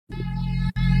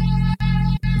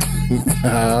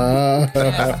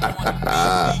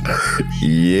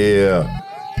Yeah.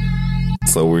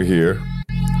 So we're here.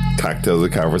 Cocktails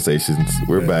and Conversations.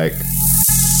 We're back.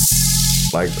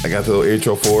 Like, I got the little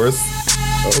intro for us.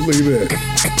 Oh, look at that.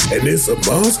 And it's a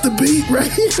monster beat, right?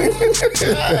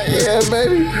 Yeah,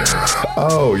 baby.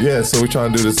 Oh, yeah. So we're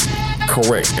trying to do this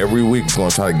correct. Every week we're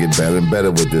going to try to get better and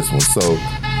better with this one. So,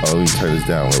 let me turn this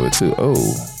down a little bit too.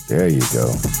 Oh, there you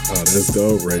go. Oh, that's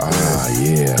dope right there. Ah,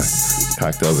 yeah.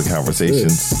 Cocktails and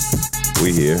Conversations.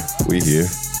 We here.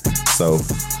 So,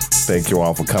 thank you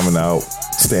all for coming out,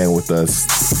 staying with us.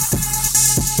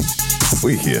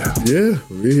 We here. Yeah,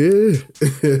 we here.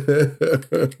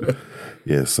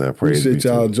 Yes, appreciate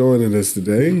y'all joining us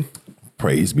today.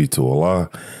 Praise be to Allah.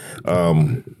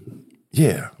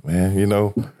 Yeah, man, you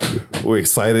know, we're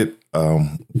excited.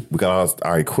 We got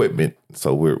our equipment,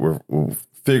 so we're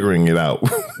figuring it out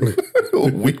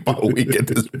week by week at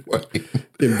this point.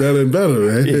 Getting better and better,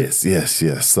 right? Yes.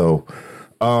 So,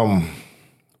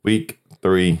 week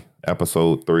 3,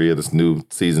 episode 3 of this new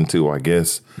season 2, I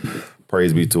guess.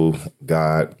 Praise be to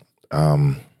God.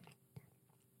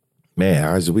 Man,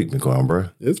 how's your week been going, bro?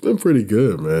 It's been pretty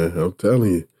good, man. I'm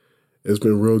telling you, it's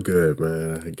been real good,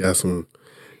 man. I got some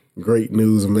great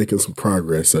news and making some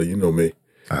progress. So you know me,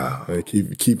 I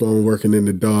keep on working in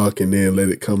the dark and then let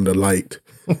it come to light.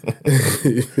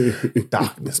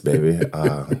 Darkness, baby.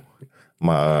 When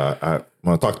I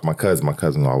talk to my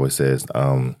cousin always says,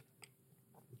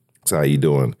 "So how you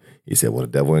doing?" He said, "Well, the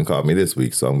devil ain't caught me this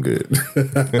week, so I'm good."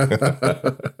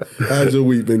 How's your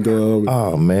week been going?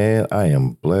 Oh man, I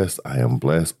am blessed.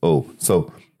 Oh,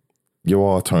 so you're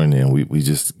all turning in. We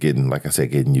just getting, like I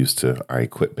said, getting used to our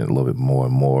equipment a little bit more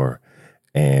and more.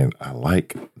 And I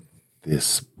like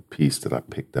this piece that I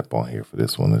picked up on here for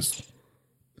this one. Is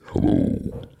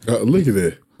hello. Look at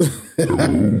that.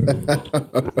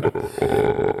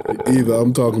 Either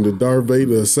I'm talking to Darth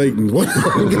Vader or Satan.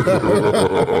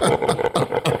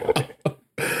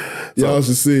 Y'all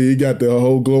should see, he got the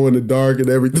whole glow in the dark and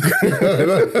everything.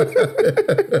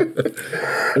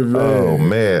 Oh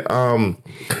man.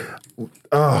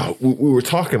 We were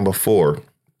talking before,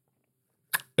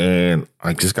 and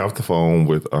I just got off the phone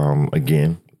with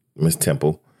again Miss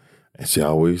Temple, and she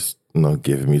always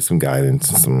giving me some guidance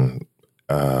and some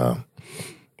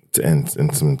and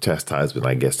some chastisement,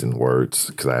 I guess, in words,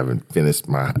 because I haven't finished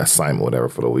my assignment, whatever,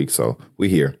 for the week. So we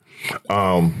here.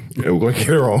 And we're going to get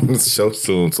her on the show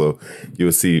soon, so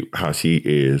you'll see how she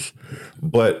is.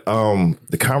 But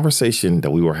the conversation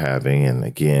that we were having, and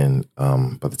again,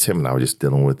 Brother Tim and I were just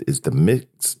dealing with, is the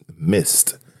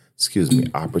missed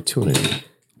opportunity.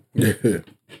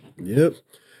 Yep.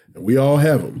 We all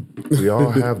have them. We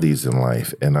all have these in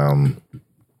life, and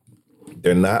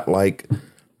they're not like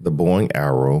the boring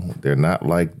arrow. They're not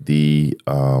like they're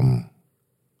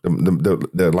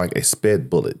like a sped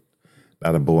bullet.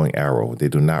 Not a boring arrow. They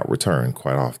do not return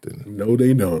quite often. No,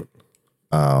 they don't.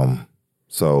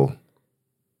 So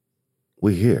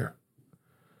we're here.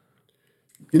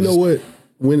 You know what?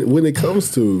 When it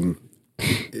comes to,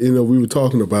 we were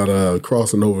talking about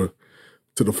crossing over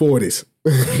to the 40s.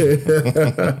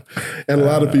 And a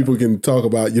lot of people can talk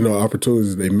about,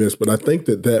 opportunities they miss. But I think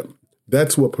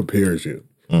that's what prepares you.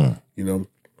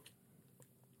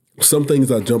 Some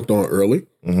things I jumped on early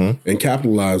and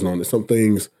capitalized on it. Some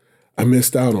things I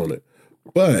missed out on it.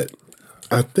 But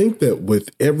I think that with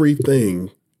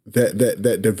everything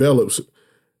that develops,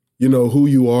 who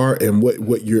you are and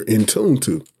what you're in tune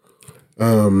to.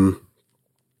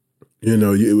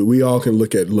 We all can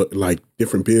look at like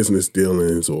different business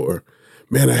dealings, or,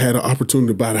 man, I had an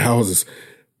opportunity to buy the houses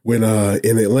when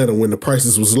in Atlanta when the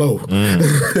prices was low. And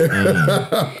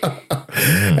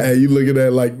you look at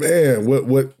that like, man,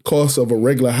 what cost of a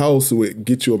regular house would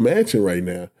get you a mansion right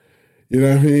now? You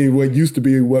know what I mean? What used to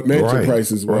be what mansion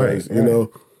prices was, a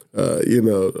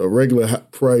regular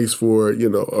price for,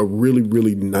 a really,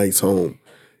 really nice home,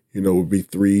 would be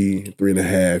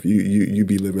 3.5. You'd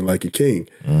be living like a king.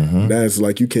 That's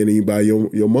like you can't even buy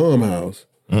your mom house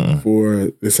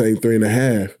for the same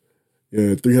 3.5.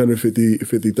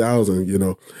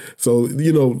 350,000, So,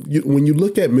 when you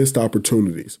look at missed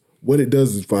opportunities, what it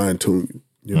does is fine tune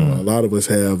you. A lot of us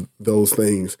have those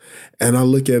things. And I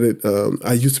look at it,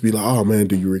 I used to be like, oh man,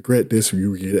 do you regret this or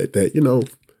you regret that?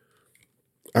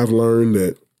 I've learned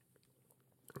that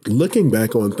looking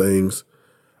back on things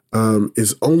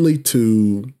is only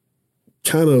to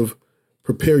kind of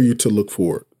prepare you to look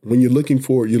forward. When you're looking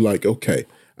forward, you're like, okay,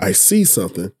 I see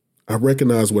something. I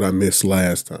recognize what I missed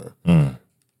last time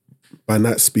by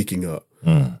not speaking up,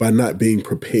 by not being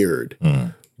prepared,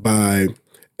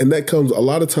 and that comes, a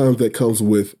lot of times that comes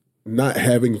with not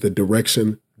having the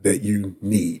direction that you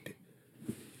need.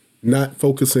 not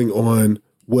focusing on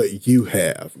what you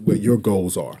have, what your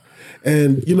goals are.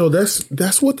 And,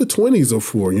 that's what the 20s are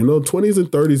for. 20s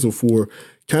and 30s are for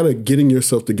kind of getting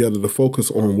yourself together to focus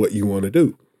on what you want to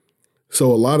do.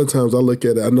 So a lot of times I look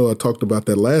at it, I know I talked about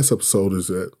that last episode, is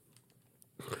that,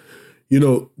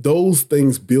 those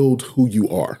things build who you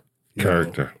are.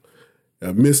 Character.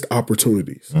 Missed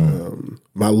opportunities.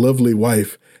 My lovely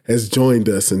wife has joined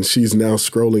us, and she's now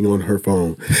scrolling on her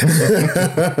phone.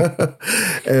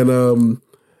 And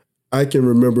I can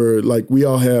remember, we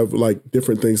all have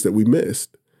different things that we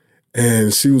missed,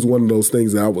 and she was one of those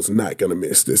things that I was not going to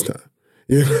miss this time.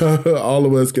 All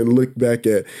of us can look back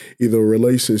at either a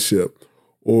relationship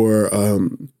or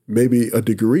maybe a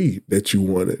degree that you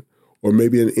wanted, or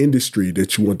maybe an industry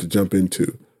that you want to jump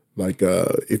into.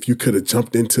 If you could have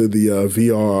jumped into the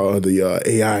VR or the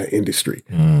AI industry,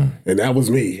 and that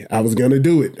was me, I was going to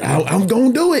do it. I'm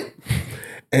going to do it.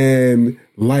 And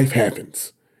life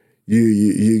happens.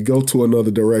 You go to another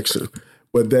direction,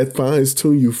 but that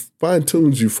fine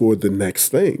tunes you for the next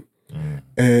thing.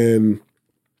 And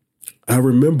I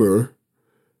remember,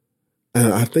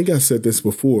 and I think I said this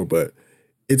before, but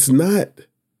it's not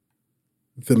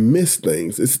the missed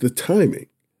things, it's the timing.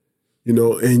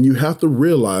 And you have to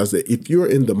realize that if you're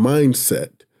in the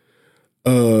mindset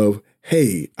of,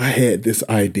 hey, I had this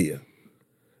idea.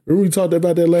 Remember we talked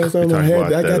about that last time? I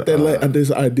got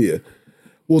this idea.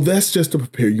 Well, that's just to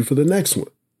prepare you for the next one.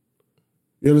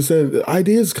 You understand? The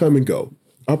ideas come and go.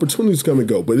 Opportunities come and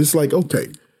go. But it's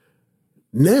okay,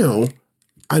 now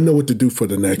I know what to do for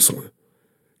the next one.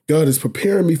 God is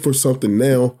preparing me for something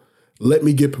now. Let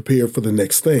me get prepared for the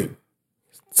next thing.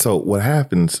 So what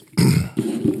happens...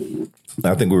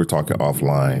 I think we were talking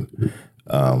offline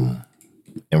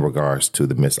in regards to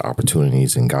the missed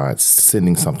opportunities and God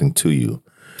sending something to you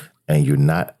and you're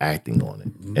not acting on it.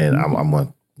 Mm-hmm. And I'm going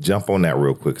to jump on that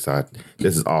real quick because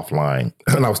this is offline.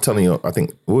 And I was telling you, I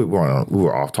think we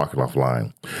were off talking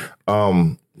offline.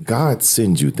 God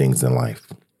sends you things in life.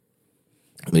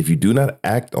 And if you do not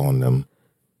act on them,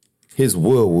 his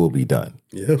will be done.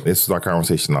 Yeah. This was our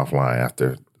conversation offline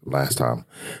after last time,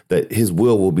 that his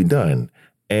will be done.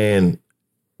 And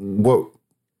what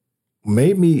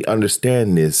made me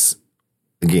understand this,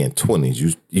 again,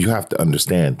 20s, you have to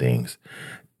understand things.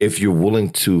 If you're willing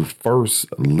to first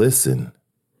listen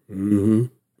and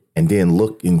then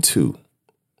look into,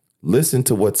 listen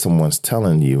to what someone's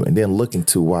telling you and then look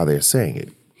into why they're saying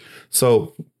it.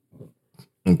 So,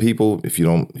 and people, if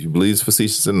you believe it's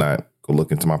facetious or not, go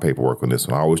look into my paperwork on this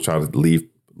one. I always try to leave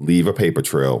a paper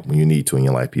trail when you need to in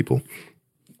your life, people.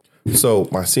 So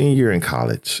my senior year in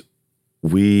college,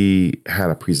 we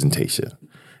had a presentation,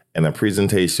 and the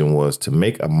presentation was to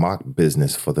make a mock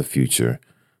business for the future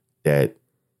that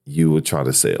you would try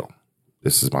to sell.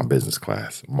 This is my business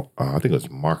class. I think it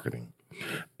was marketing.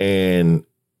 And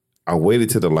I waited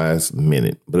to the last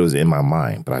minute, but it was in my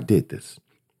mind, but I did this.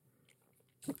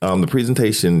 The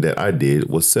presentation that I did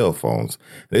was cell phones.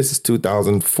 This is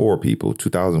 2004, people,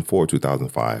 2004,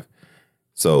 2005.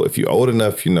 So if you're old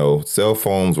enough, cell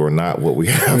phones were not what we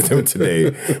have them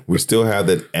today. We still have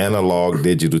that analog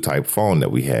digital type phone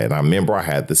that we had. And I remember I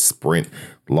had the Sprint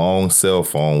long cell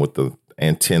phone with the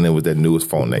antenna with that newest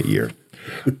phone that year.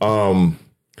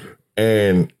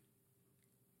 And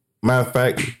matter of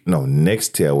fact,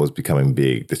 Nextel was becoming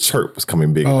big. The Chirp was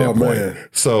coming big at that point.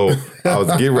 So I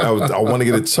want to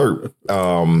get a Chirp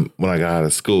when I got out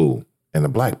of school, and a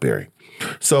BlackBerry.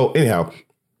 So anyhow,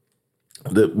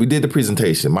 we did the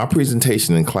presentation. My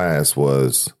presentation in class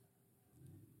was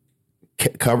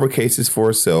cover cases for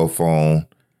a cell phone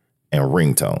and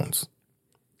ringtones.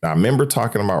 Now, I remember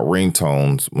talking about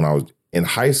ringtones when I was in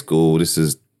high school. This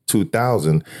is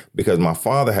 2000, because my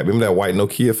father had, remember that white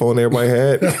Nokia phone everybody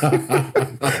had?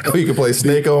 You could play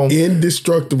Snake on?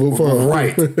 Indestructible phone.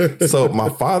 Right. So my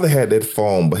father had that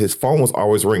phone, but his phone was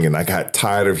always ringing. I got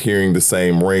tired of hearing the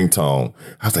same ringtone.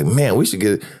 I was like, man, we should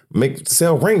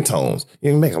sell ringtones.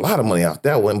 You can make a lot of money off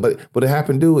that one. But what it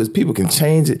happened to do is people can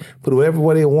change it, put whatever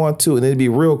way they want to, and it'd be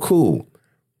real cool.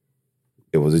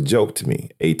 It was a joke to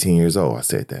me. 18 years old, I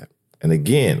said that. And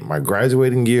again, my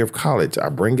graduating year of college, I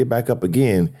bring it back up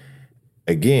again.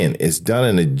 Again, it's done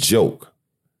in a joke.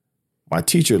 My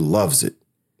teacher loves it.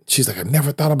 She's like, I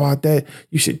never thought about that.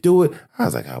 You should do it. I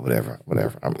was like, whatever.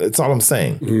 That's all I'm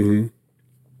saying. Mm-hmm.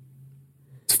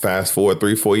 Fast forward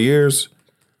 3-4 years,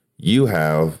 you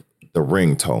have the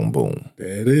ringtone boom.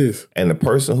 There it is. And the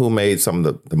person who made some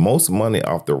of the most money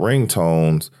off the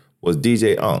ringtones was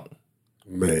DJ Unk.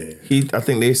 Man, I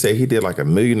think they say he did like $1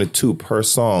 million or $2 million per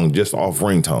song just off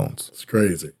ringtones. It's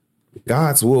crazy.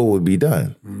 God's will would be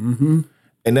done. Mm-hmm.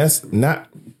 And that's not,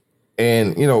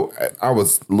 And, I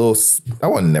was I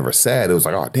wasn't never sad. It was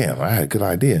like, oh, damn, I had a good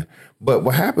idea. But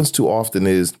what happens too often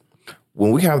is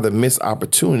when we have the missed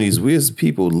opportunities, we as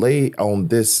people lay on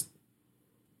this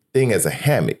thing as a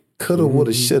hammock. Coulda,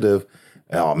 woulda, shoulda.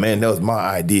 Oh, man, that was my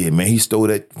idea, man. He stole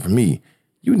that from me.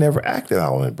 You never acted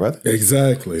on it, brother.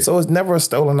 Exactly. So it's never a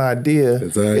stolen idea.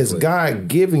 Exactly. It's God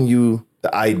giving you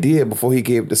the idea before he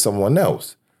gave it to someone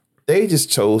else. They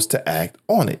just chose to act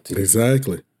on it.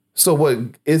 Exactly. So what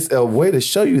it's a way to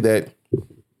show you that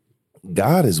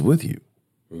God is with you.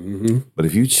 But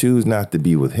if you choose not to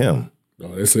be with him,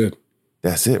 that's it.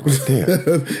 That's it right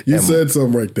there. You said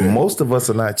something right there. Most of us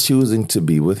are not choosing to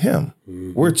be with him.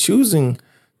 We're choosing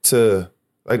to,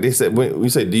 like they said, when we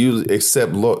say, do you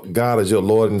accept God as your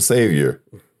Lord and Savior?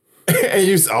 And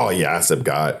you say, oh yeah, I accept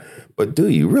God. But do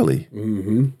you really?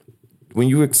 When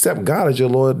you accept God as your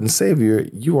Lord and Savior,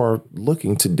 you are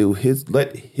looking to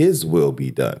let his will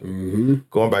be done.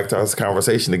 Going back to our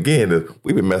conversation again,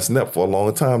 we've been messing up for a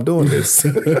long time doing this.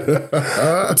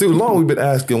 Too long we've been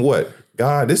asking what?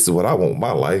 God, this is what I want in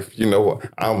my life.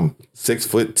 I'm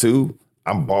 6'2",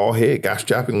 I'm bald head, got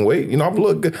strapping weight. I'm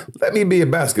look good. Let me be a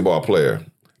basketball player.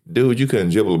 Dude, you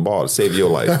couldn't dribble a ball to save your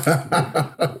life.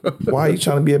 Why are you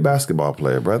trying to be a basketball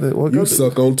player, brother? Well, you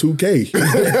suck on 2K.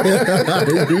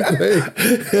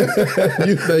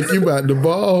 You think you about the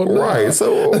ball? No. Right.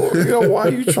 So, why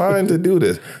are you trying to do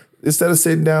this? Instead of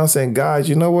sitting down saying, guys,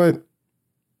 you know what?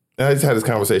 And I just had this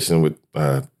conversation with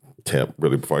Temp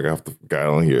really before I got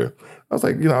on here. I was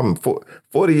like, I'm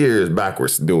 40 years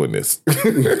backwards doing this.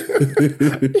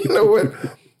 You know what?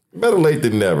 Better late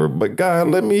than never. But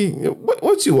God,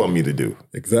 what you want me to do?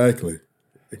 Exactly.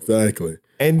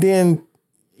 And then,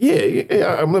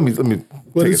 let me.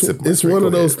 But it's one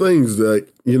of those things that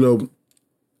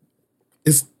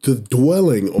it's the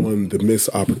dwelling on the missed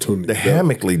opportunity. The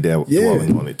hammockly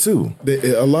dwelling on it too.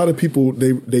 A lot of people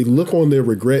they look on their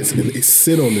regrets and they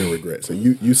sit on their regrets.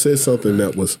 And you said something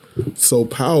that was so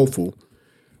powerful.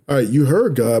 All right, you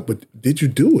heard God, but did you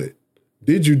do it?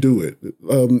 Did you do it?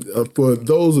 For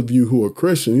those of you who are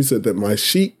Christian, he said that my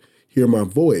sheep hear my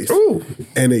voice,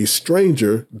 and a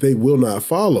stranger they will not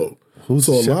follow.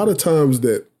 So a lot of times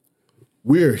that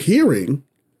we're hearing,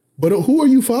 but who are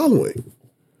you following?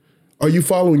 Are you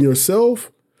following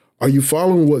yourself? Are you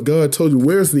following what God told you?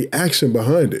 Where's the action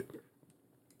behind it?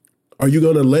 Are you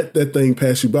going to let that thing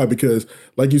pass you by? Because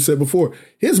like you said before,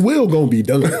 his will going to be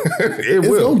done. It's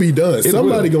going to be done.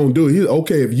 Somebody going to do it.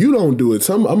 Okay, if you don't do it,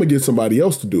 I'm going to get somebody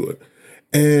else to do it.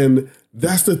 And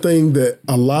that's the thing that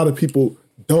a lot of people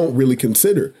don't really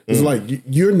consider. It's like,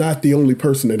 you're not the only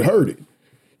person that heard it.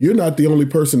 You're not the only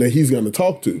person that he's going to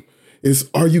talk to.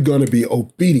 Are you going to be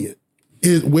obedient?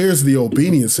 Where's the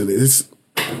obedience in it?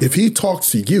 If he talks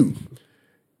to you,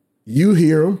 you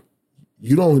hear him,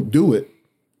 you don't do it,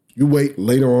 you wait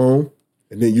later on,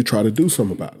 and then you try to do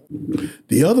something about it.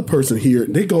 The other person here,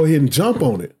 they go ahead and jump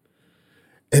on it.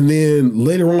 And then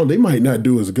later on, they might not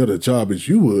do as good a job as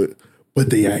you would, but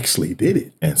they actually did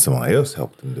it. And somebody else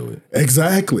helped them do it.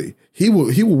 Exactly. He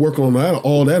will work on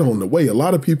all that on the way. A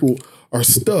lot of people are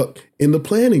stuck in the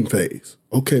planning phase.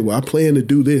 Okay, well, I plan to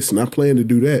do this and I plan to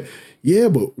do that. Yeah,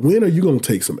 but when are you going to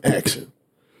take some action?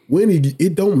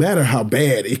 It don't matter how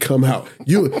bad it come out.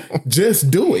 You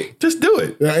just do it. Just do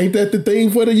it. Ain't that the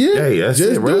thing for the year? Hey, that's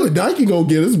just it, do it. Nike gonna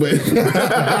get us, but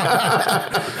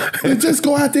just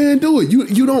go out there and do it.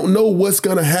 You don't know what's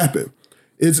gonna happen.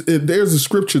 There's a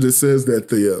scripture that says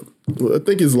that I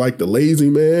think it's like the lazy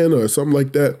man or something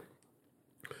like that.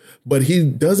 But he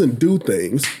doesn't do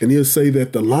things, and he'll say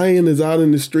that the lion is out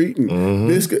in the street, and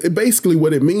basically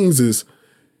what it means is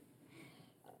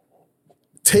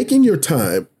taking your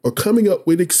time or coming up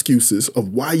with excuses of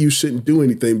why you shouldn't do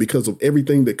anything because of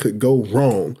everything that could go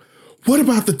wrong. What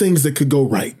about the things that could go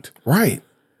right? Right.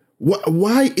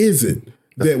 Why is it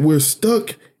that we're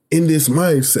stuck in this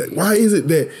mindset? Why is it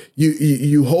that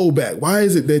you hold back? Why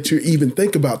is it that you even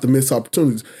think about the missed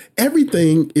opportunities?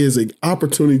 Everything is an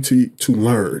opportunity to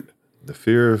learn. The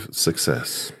fear of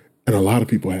success. And a lot of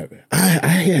people have that. I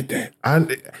had that.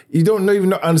 You don't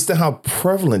even understand how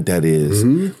prevalent that is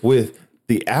with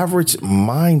the average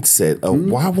mindset of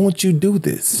why won't you do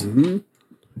this?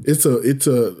 It's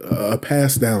a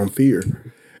passed down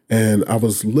fear. And I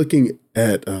was looking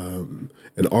at an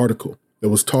article that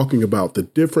was talking about the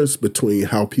difference between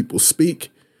how people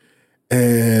speak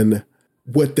and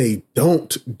what they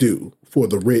don't do for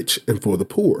the rich and for the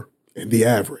poor and the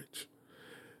average.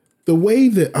 The way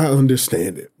that I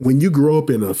understand it, when you grow up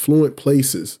in affluent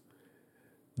places,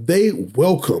 they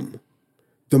welcome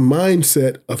the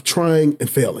mindset of trying and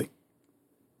failing.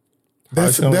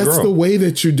 That's the way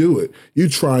that you do it. You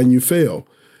try and you fail.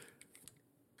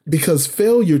 because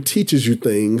failure teaches you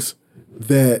things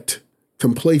that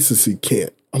complacency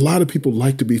can't. A lot of people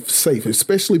like to be safe,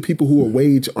 especially people who are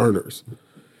wage earners.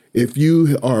 If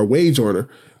you are a wage earner,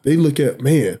 they look at,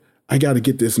 man, I got to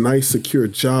get this nice, secure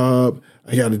job.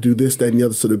 I got to do this, that, and the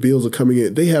other. So the bills are coming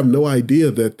in. They have no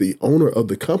idea that the owner of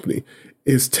the company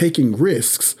is taking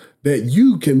risks that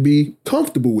you can be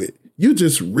comfortable with. You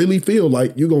just really feel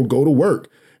like you're going to go to work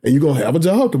and you're going to have a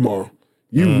job tomorrow.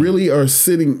 You really are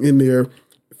sitting in there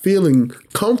feeling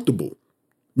comfortable,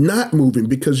 not moving,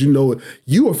 because you know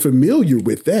you are familiar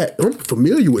with that. I'm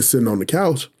familiar with sitting on the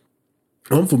couch.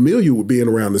 I'm familiar with being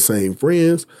around the same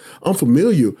friends. I'm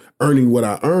familiar earning what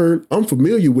I earn. I'm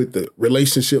familiar with the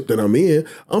relationship that I'm in.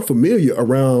 I'm familiar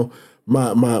around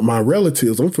my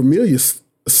relatives. I'm familiar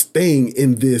staying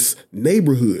in this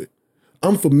neighborhood.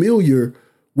 I'm familiar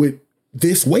with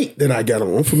this weight that I got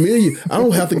on. I'm familiar. I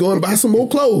don't have to go and buy some more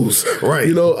clothes. Right.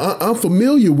 You know, I'm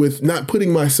familiar with not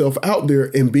putting myself out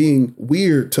there and being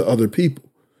weird to other people.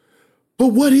 But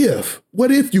what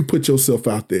if you put yourself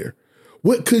out there?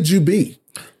 What could you be?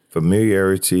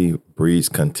 Familiarity breeds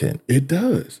content. It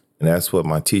does. And that's what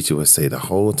my teacher would say the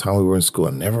whole time we were in school.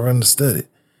 I never understood it.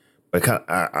 But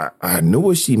I knew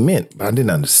what she meant, but I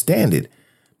didn't understand it.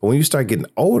 But when you start getting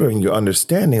older and you're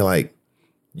understanding, like,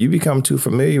 you become too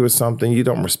familiar with something, you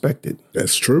don't respect it.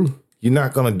 That's true. You're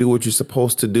not going to do what you're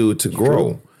supposed to do to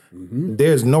grow. Mm-hmm.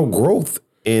 There's no growth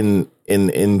in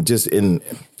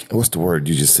what's the word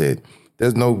you just said?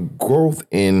 There's no growth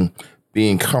in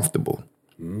being comfortable.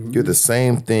 Mm-hmm. You're the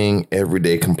same thing every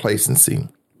day, complacency.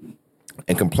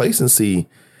 And complacency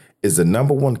is the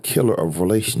number one killer of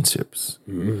relationships,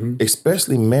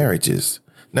 especially marriages.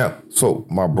 Now, so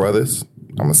my brothers,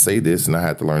 I'm going to say this, and I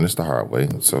had to learn this the hard way.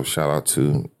 So shout out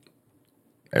to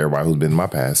everybody who's been in my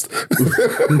past.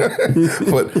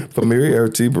 But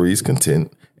familiarity breeds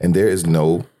content, and there is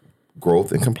no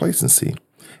growth in complacency.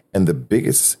 And the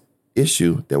biggest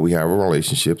issue that we have in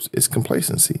relationships is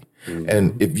complacency. Mm-hmm.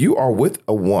 And if you are with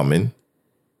a woman,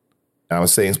 I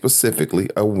was saying specifically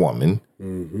a woman,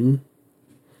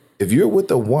 if you're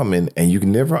with a woman and you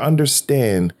can never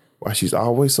understand why she's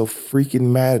always so freaking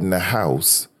mad in the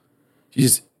house,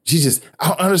 she just, I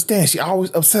don't understand. She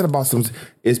always upset about something.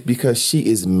 It's because she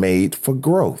is made for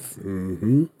growth.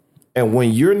 Mm-hmm. And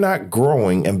when you're not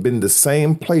growing and been the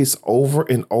same place over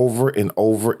and over and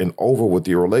over and over with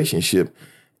your relationship,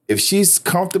 if she's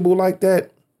comfortable like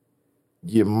that,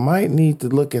 you might need to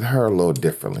look at her a little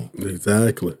differently.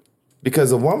 Exactly.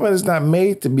 Because a woman is not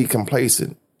made to be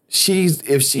complacent.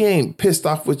 If she ain't pissed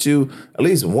off with you at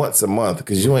least once a month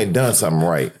because you ain't done something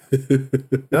right.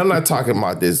 And I'm not talking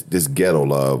about this ghetto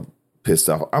love pissed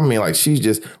off. I mean, like, she's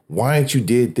just, why ain't you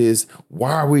did this?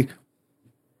 Why are we?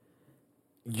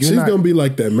 She's going to be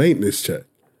like that maintenance check.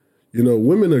 You know,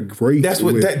 women are great. That's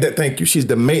what, thank you. She's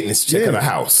the maintenance check of the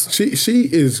house.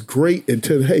 She is great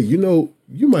until, hey, you know,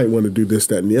 you might want to do this,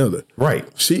 that, and the other. Right.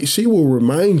 She will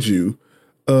remind you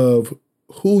of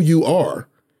who you are,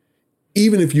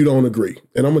 even if you don't agree.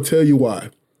 And I'm going to tell you why.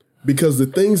 Because the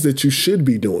things that you should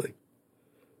be doing,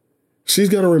 she's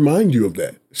going to remind you of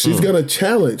that. She's going to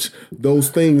challenge those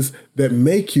things that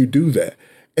make you do that.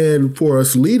 And for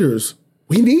us leaders,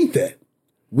 we need that.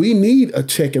 We need a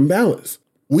check and balance.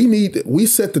 We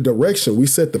set the direction, we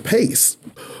set the pace,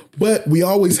 but we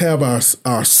always have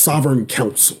our sovereign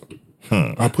council.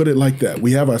 I put it like that.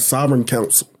 We have our sovereign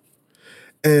council.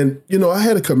 And, you know, I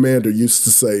had a commander used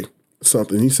to say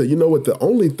something. He said, you know what? The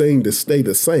only thing that stay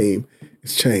the same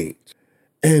is change.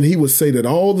 And he would say that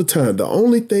all the time. The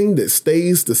only thing that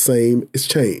stays the same is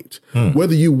change.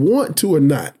 Whether you want to or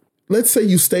not. Let's say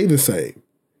you stay the same.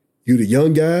 You the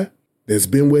young guy that's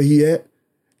been where he at,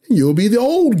 and you'll be the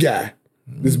old guy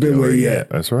that's been where he at.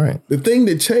 That's right. The thing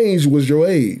that changed was your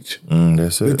age.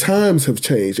 That's it. The times have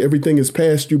changed. Everything has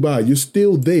passed you by. You're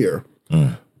still there.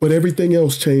 But everything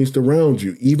else changed around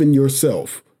you, even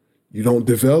yourself. You don't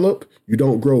develop, you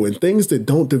don't grow. And things that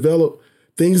don't develop,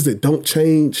 things that don't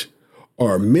change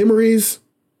are memories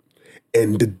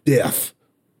and the death.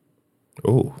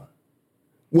 Oh.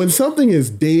 When something is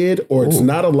dead or it's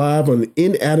not alive on an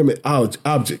inanimate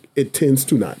object, it tends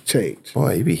to not change.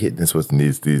 Boy, you be hitting us with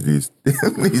these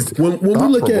when we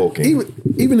look at,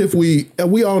 even if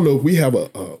we all know we have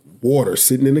a water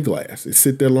sitting in a glass. It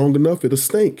sit there long enough, it'll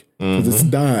stink because it's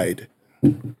died.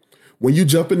 When you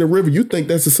jump in the river, you think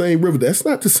that's the same river. That's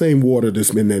not the same water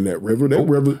that's been in that river.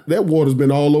 That water's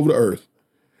been all over the earth,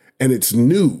 and it's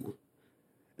new.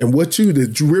 And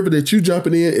the river that you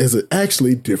jumping in is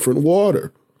actually different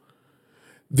water.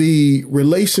 The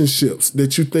relationships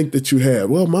that you think that you have.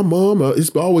 Well, my mom,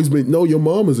 it's always been, no, your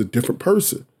mom is a different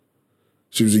person.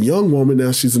 She was a young woman,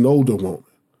 now she's an older woman.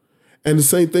 And the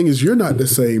same thing is you're not the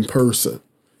same person,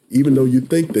 even though you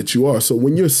think that you are. So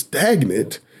when you're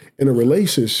stagnant in a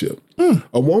relationship,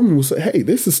 a woman will say, hey,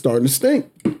 this is starting to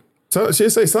stink. So she'll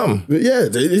say something. Yeah,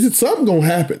 it's something going to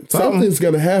happen. Something's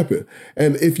going to happen.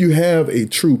 And if you have a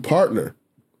true partner,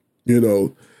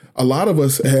 a lot of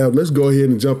us have, let's go ahead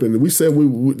and jump in. We said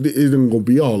it isn't going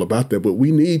to be all about that, but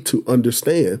we need to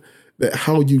understand that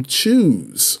how you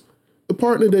choose, the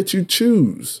partner that you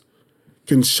choose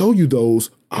can show you those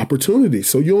opportunities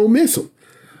so you don't miss them.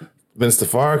 Mr.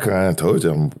 Farrakhan, I told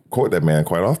you, I quote that man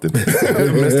quite often.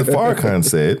 Mr. Farrakhan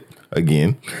said,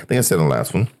 again, I think I said in the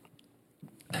last one,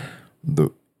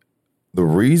 the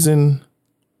reason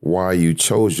why you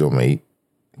chose your mate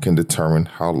can determine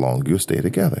how long you'll stay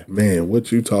together. Man,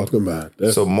 what you talking about?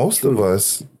 So most of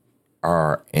us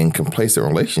are in complacent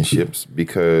relationships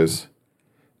because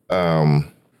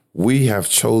we have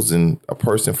chosen a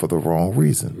person for the wrong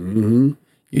reason. Mm-hmm.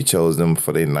 You chose them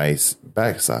for their nice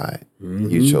backside. Mm-hmm.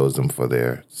 You chose them for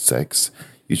their sex.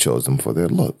 You chose them for their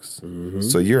looks. Mm-hmm.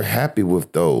 So you're happy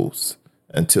with those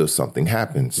until something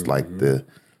happens, like the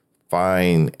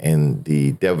fine and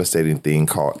the devastating thing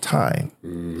called time.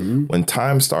 Mm-hmm. When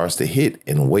time starts to hit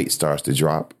and weight starts to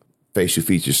drop, facial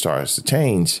features starts to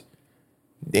change,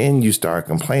 then you start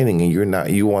complaining and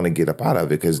you want to get up out of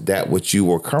it because that what you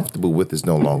were comfortable with is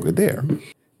no longer there.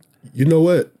 You know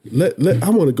what? I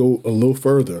want to go a little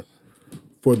further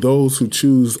for those who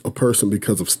choose a person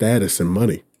because of status and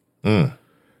money. I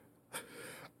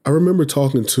remember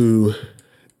talking to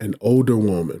an older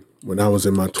woman when I was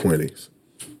in my 20s.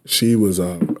 She was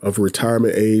of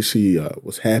retirement age. She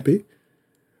was happy.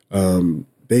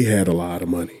 They had a lot of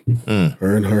money.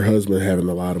 Her and her husband having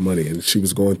a lot of money, and she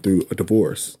was going through a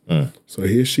divorce. So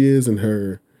here she is in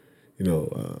her,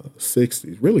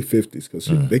 60s, really 50s, because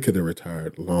they could have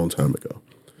retired a long time ago.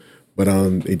 But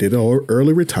they did an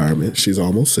early retirement. She's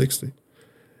almost 60.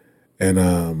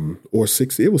 And or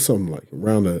 60, it was something like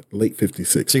around the late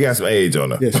 56. She got some age on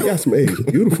her. Yeah, she got some age.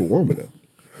 Beautiful woman, though.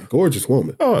 Gorgeous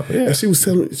woman. Oh, yeah. And she was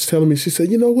telling me, she said,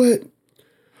 you know what?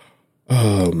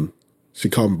 She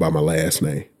called me by my last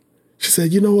name. She said,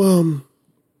 because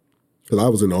I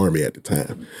was in the Army at the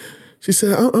time. She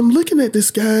said, I'm looking at this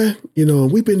guy,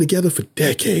 we've been together for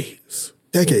decades.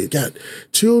 Got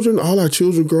children, all our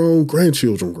children grown,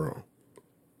 grandchildren grown.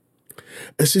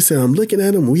 And she said, I'm looking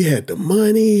at him. We had the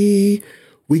money.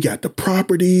 We got the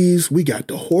properties. We got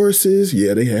the horses.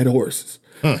 Yeah, they had horses.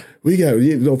 We got,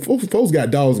 folks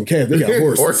got dogs and cats. They got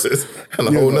horses. Horses on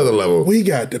a whole nother level. We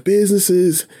got the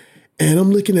businesses. And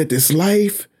I'm looking at this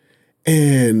life.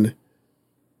 And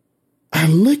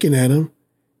I'm looking at him.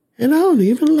 And I don't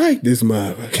even like this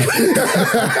motherfucker.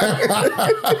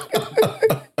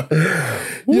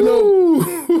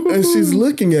 And she's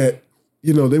looking at,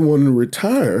 they want to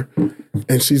retire,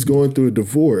 and she's going through a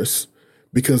divorce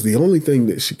because the only thing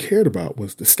that she cared about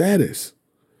was the status.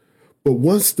 But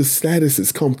once the status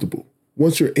is comfortable,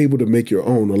 once you're able to make your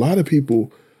own, a lot of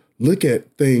people look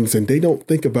at things and they don't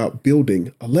think about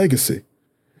building a legacy.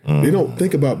 They don't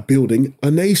think about building a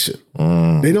nation.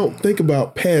 They don't think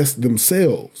about past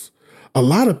themselves. A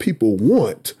lot of people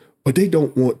want, but they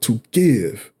don't want to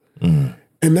give.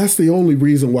 And that's the only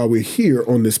reason why we're here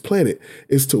on this planet,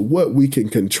 is to what we can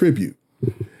contribute.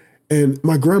 And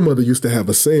my grandmother used to have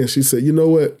a saying. She said, you know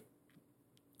what?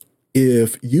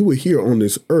 If you were here on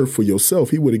this earth for yourself,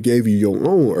 he would have gave you your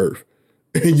own earth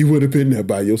and you would have been there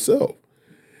by yourself.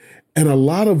 And a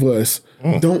lot of us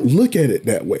don't look at it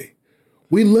that way.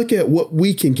 We look at what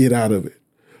we can get out of it.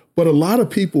 But a lot of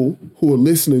people who are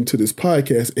listening to this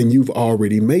podcast, and you've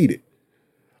already made it,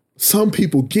 some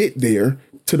people get there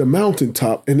to the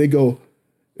mountaintop and they go,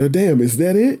 oh, damn, is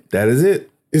that it? That is it.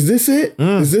 Is this it?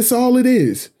 Is this all it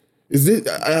is? Is this,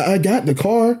 I got the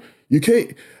car.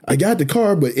 I got the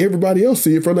car, but everybody else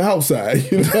see it from the outside.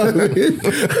 You know what I mean?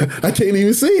 I can't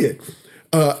even see it.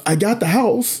 I got the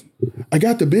house. I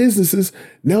got the businesses.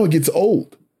 Now it gets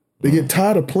old. They get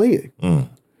tired of playing.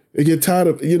 They get tired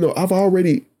of, I've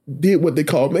already did what they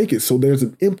call make it. So there's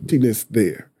an emptiness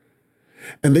there.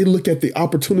 And they look at the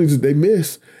opportunities they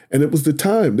miss, and it was the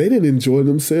time. They didn't enjoy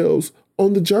themselves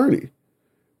on the journey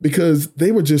because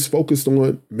they were just focused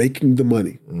on making the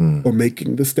money or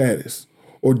making the status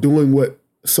or doing what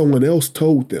someone else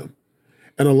told them.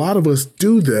 And a lot of us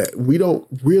do that. We don't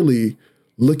really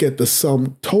look at the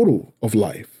sum total of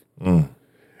life. And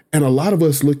a lot of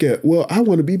us look at, well, I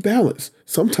want to be balanced.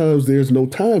 Sometimes there's no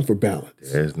time for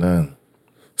balance. There's none.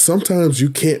 Sometimes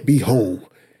you can't be home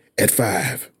at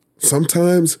 5.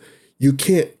 Sometimes you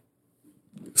can't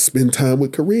spend time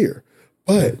with career.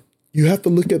 But you have to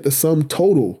look at the sum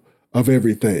total of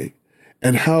everything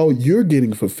and how you're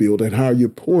getting fulfilled and how you're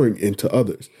pouring into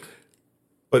others.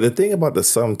 But the thing about the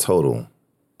sum total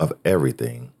of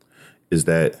everything is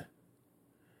that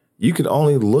you can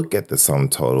only look at the sum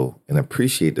total and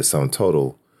appreciate the sum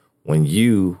total when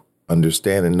you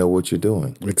understand and know what you're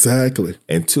doing. Exactly.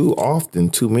 And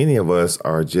too many of us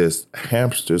are just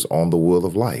hamsters on the wheel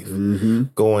of life,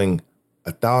 going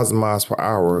 1,000 miles per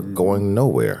hour, going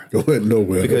nowhere. Going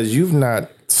nowhere. Because you've not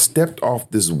stepped off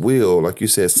this wheel. Like you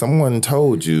said, someone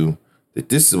told you that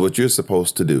this is what you're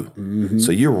supposed to do.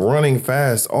 So you're running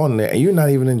fast on there and you're not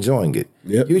even enjoying it.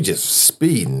 Yep. You're just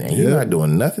speeding and you're not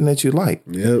doing nothing that you like.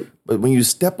 Yep. But when you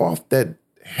step off that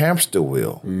hamster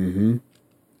wheel,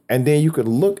 and then you could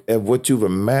look at what you've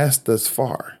amassed thus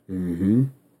far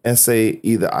and say,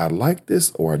 either I like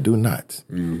this or I do not.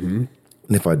 And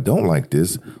if I don't like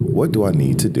this, what do I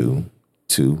need to do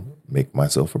to make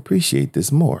myself appreciate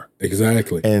this more?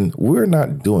 Exactly. And we're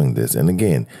not doing this. And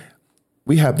again,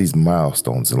 we have these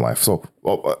milestones in life. So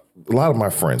a lot of my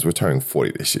friends, we're turning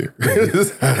 40 this year.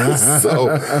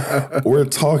 So we're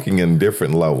talking in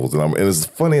different levels. And it's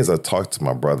funny as I talk to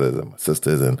my brothers and my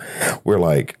sisters, and we're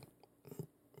like,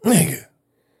 nigga,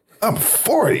 I'm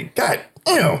 40. God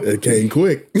damn. It came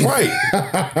quick. Right.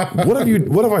 What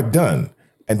have I done?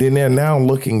 And then they're now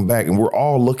looking back, and we're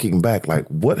all looking back like,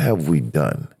 what have we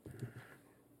done?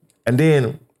 And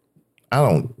then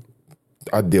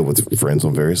I deal with friends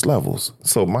on various levels.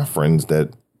 So my friends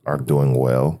that are doing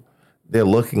well, they're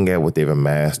looking at what they've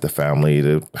amassed, the family,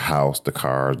 the house, the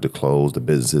cars, the clothes, the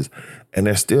businesses, and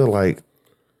they're still like,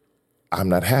 I'm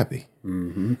not happy.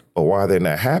 But why they're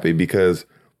not happy? Because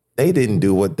they didn't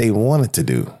do what they wanted to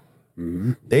do.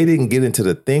 They didn't get into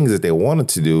the things that they wanted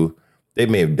to do. They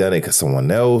may have done it because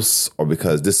someone else or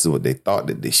because this is what they thought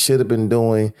that they should have been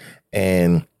doing.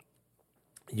 And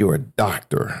you're a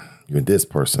doctor. You're this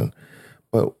person.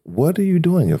 But what are you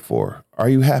doing it for? Are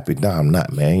you happy? No, I'm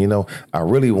not, man. You know, I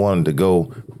really wanted to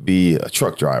go be a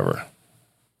truck driver.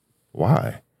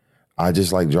 Why? I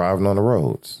just like driving on the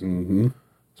roads.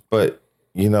 But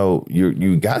you know,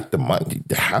 you got the money.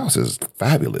 The house is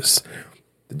fabulous.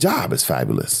 The job is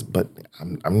fabulous. But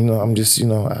I'm just, you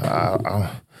know,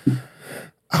 I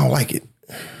don't like it.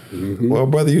 Well,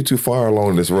 brother, you're too far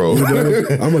along this road.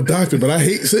 I'm a doctor, but I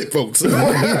hate sick folks.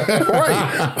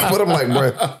 Right. But I'm like,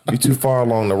 bro, you're too far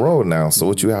along the road now. So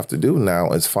what you have to do now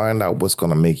is find out what's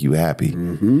going to make you happy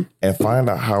and find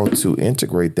out how to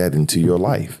integrate that into your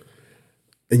life.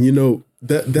 And you know,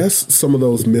 that's some of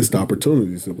those missed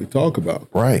opportunities that we talk about.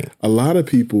 Right. A lot of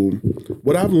people,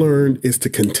 what I've learned is to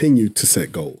continue to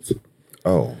set goals.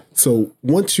 Oh. So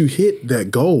once you hit that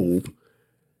goal,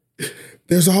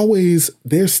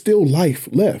 there's still life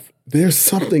left. There's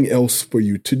something else for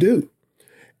you to do.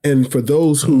 And for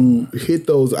those who hit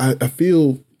those, I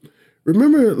feel,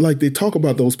 remember like they talk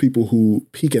about those people who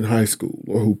peak in high school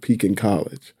or who peak in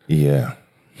college. Yeah.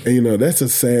 And, you know, that's a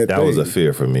sad thing. That was a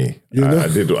fear for me. You know? I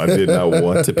did not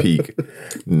want to peak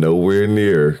nowhere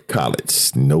near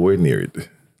college, nowhere near it.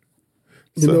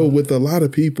 You know, with a lot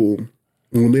of people,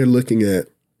 when they're looking at,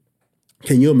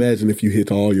 can you imagine if you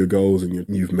hit all your goals and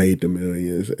you've made the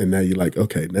millions and now you're like,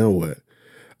 okay, now what?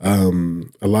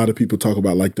 A lot of people talk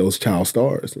about like those child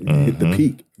stars. And you hit the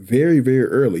peak very, very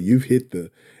early. You've hit the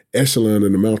echelon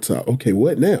and the mountaintop. Okay,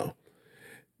 what now?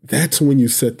 That's when you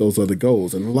set those other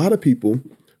goals. And a lot of people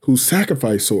who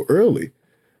sacrifice so early,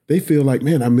 they feel like,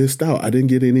 man, I missed out. I didn't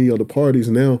get any of the parties.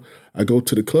 Now I go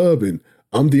to the club and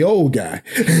I'm the old guy.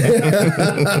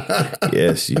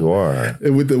 Yes, you are.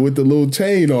 And with the little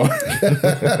chain on.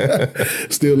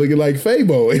 Still looking like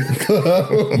Fabo.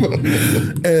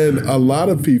 And a lot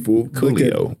of people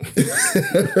Coolio.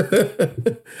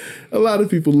 A lot of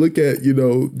people look at, you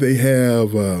know, they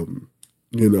have,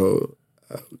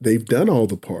 they've done all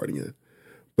the partying,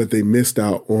 but they missed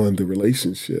out on the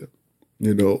relationship,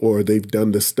 you know, or they've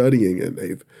done the studying and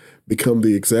they've become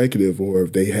the executive, or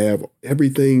they have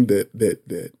everything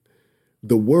that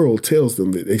the world tells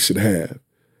them that they should have,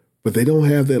 but they don't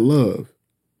have that love.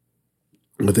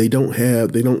 But they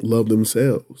don't love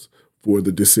themselves for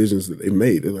the decisions that they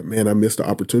made. They're like, man, I missed the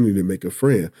opportunity to make a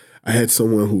friend. I had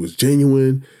someone who was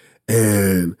genuine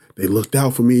and they looked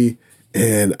out for me,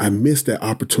 and I missed that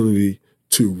opportunity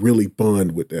to really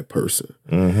bond with that person.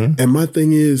 And my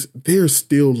thing is, there's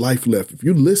still life left. If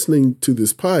you're listening to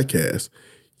this podcast,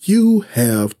 you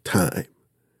have time.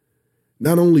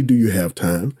 Not only do you have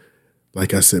time,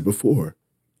 like I said before,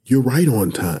 you're right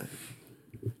on time.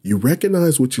 You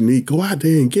recognize what you need, go out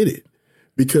there and get it.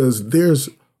 Because there's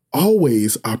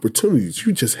always opportunities.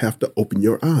 You just have to open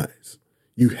your eyes.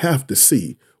 You have to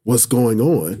see what's going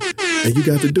on, and you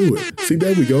got to do it. See,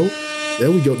 there we go.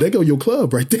 There we go. There go your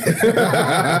club right there.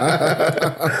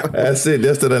 That's it.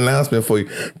 That's the announcement for you.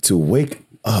 To wake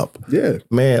up. Yeah.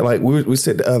 Man, like we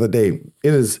said the other day,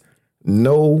 it is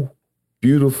no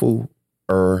beautiful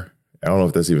I don't know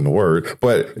if that's even the word,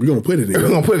 but we're gonna put it in. We're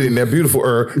gonna put it in that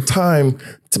beautiful time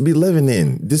to be living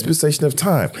in, dispensation of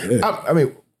time. Yeah. I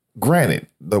mean, granted,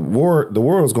 the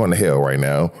world is going to hell right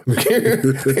now.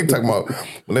 They talking about,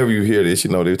 whenever you hear this,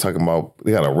 they're talking about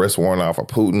they got an arrest warrant out for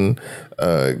Putin,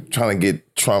 trying to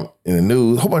get Trump in the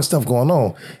news, a whole bunch of stuff going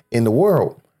on in the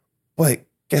world. But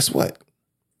guess what?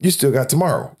 You still got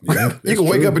tomorrow. Yeah, you can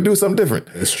wake up and do something different.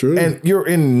 That's true. And you're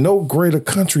in no greater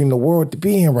country in the world to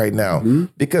be in right now,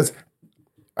 because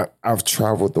I've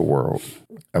traveled the world.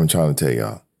 I'm trying to tell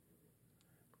y'all,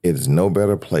 it is no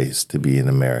better place to be in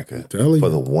America for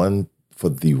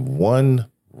the one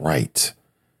right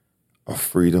of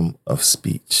freedom of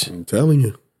speech. I'm telling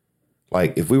you.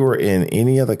 Like, if we were in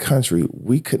any other country,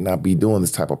 we could not be doing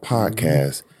this type of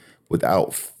podcast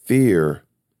without fear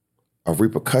of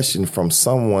repercussion from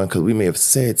someone, because we may have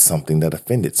said something that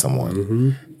offended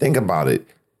someone. Think about it.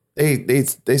 They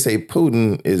say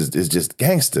Putin is just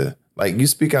gangster. Like, you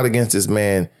speak out against this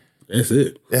man, that's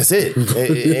it.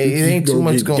 It ain't too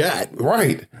much going on.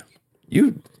 Right.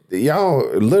 Y'all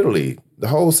literally, the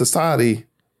whole society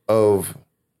of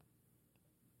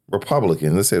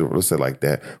Republicans, let's say it like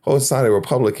that, whole society of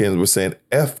Republicans were saying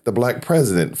F the black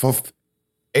president for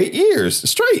 8 years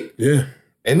straight. Yeah.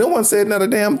 And no one said not a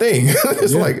damn thing.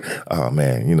 It's like, oh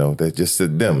man, that just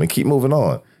said them and keep moving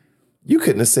on. You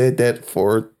couldn't have said that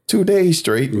for 2 days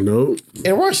straight. No.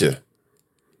 In Russia.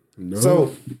 No.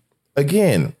 So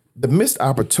again, the missed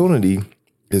opportunity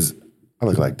is, I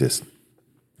look like this.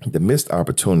 The missed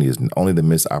opportunity is only the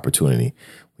missed opportunity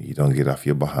when you don't get off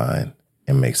your behind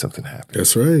and make something happen.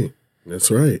 That's right. That's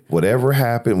right. Whatever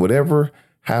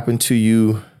happened to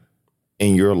you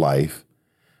in your life,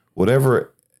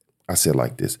 I said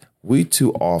like this, we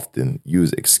too often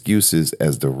use excuses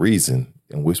as the reason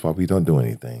in which why we don't do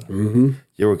anything.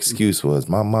 Your excuse was,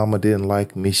 my mama didn't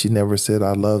like me. She never said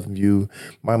I love you.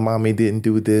 My mommy didn't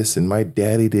do this, and my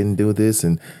daddy didn't do this,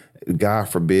 and God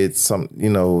forbid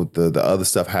the other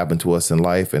stuff happened to us in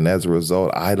life, and as a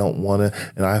result, I don't want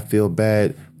to, and I feel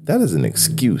bad. That is an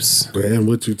excuse. Man,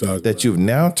 what you talking that about? You've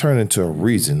now turned into a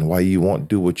reason why you won't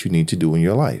do what you need to do in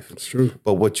your life. It's true.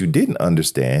 But what you didn't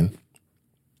understand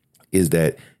is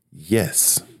that,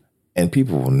 yes, and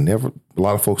people will never, a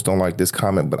lot of folks don't like this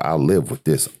comment, but I live with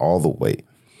this all the way.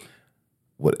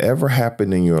 Whatever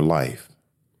happened in your life,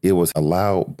 it was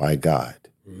allowed by God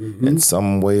in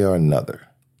some way or another.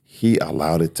 He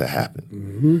allowed it to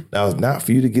happen. Now, it's not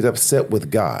for you to get upset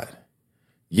with God.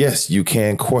 Yes, you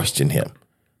can question him.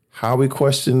 How we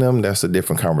question him, that's a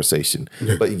different conversation.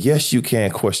 But yes, you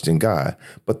can question God.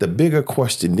 But the bigger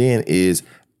question then is,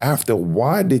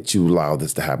 why did you allow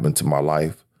this to happen to my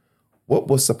life? What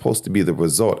was supposed to be the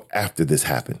result after this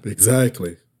happened?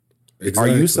 Exactly. Are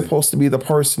you supposed to be the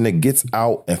person that gets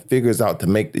out and figures out to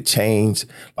make the change?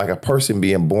 Like a person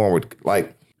being born with,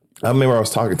 like, I remember I was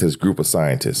talking to this group of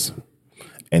scientists,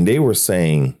 and they were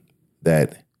saying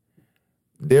that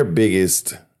their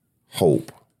biggest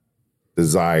hope,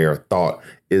 desire, thought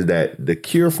is that the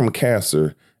cure from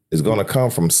cancer is going to come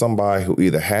from somebody who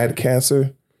either had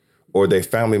cancer or their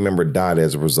family member died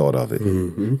as a result of it.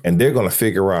 And they're going to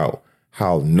figure out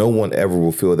how no one ever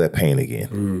will feel that pain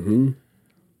again.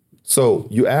 So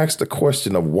you ask the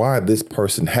question of why this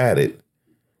person had it.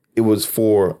 It was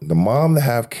for the mom to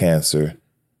have cancer,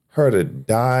 her to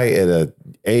die at an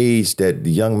age that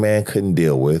the young man couldn't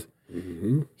deal with.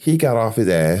 He got off his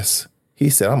ass. He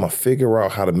said, I'm going to figure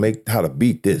out how to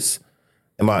beat this.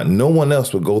 And no one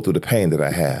else would go through the pain that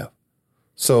I have.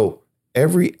 So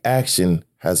every action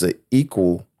has an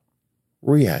equal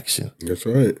reaction. That's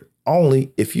right.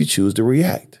 Only if you choose to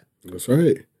react. That's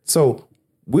right. So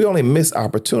we only miss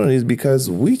opportunities because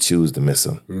we choose to miss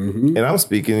them. And I'm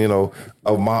speaking,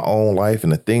 of my own life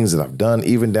and the things that I've done,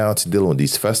 even down to dealing with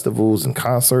these festivals and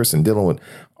concerts and dealing with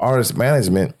artist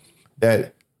management,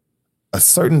 that a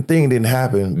certain thing didn't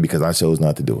happen because I chose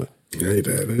not to do it. Hey,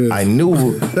 that is.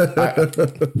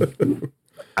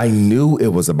 I knew it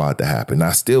was about to happen.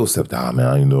 I still said,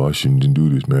 man, I shouldn't do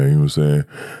this, man. You know what I'm saying?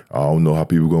 I don't know how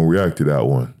people are going to react to that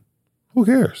one. Who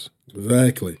cares?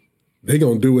 Exactly. They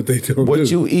going to do what they do.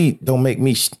 What you eat don't make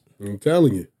me. I'm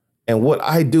telling you. And what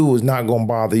I do is not going to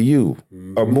bother you.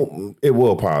 It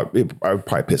will probably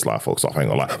piss a lot of folks off. I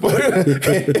ain't going to lie.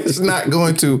 But it's not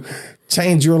going to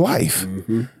change your life.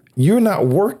 You're not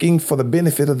working for the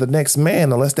benefit of the next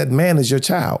man unless that man is your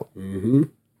child.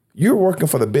 You're working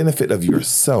for the benefit of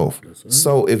yourself. Right.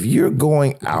 So if you're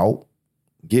going out,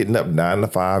 getting up 9 to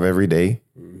 5 every day,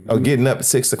 or getting up at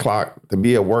 6 o'clock to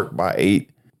be at work by 8,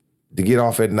 to get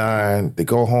off at 9, to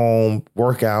go home,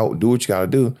 work out, do what you got to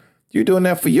do. You're doing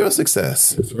that for your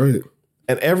success. That's right.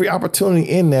 And every opportunity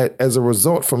in that as a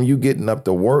result from you getting up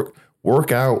to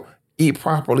work out, eat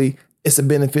properly, it's a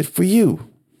benefit for you.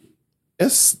 I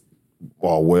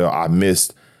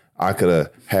could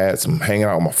have had some hanging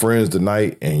out with my friends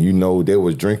tonight and they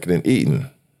was drinking and eating.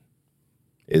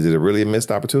 Is it really a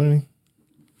missed opportunity?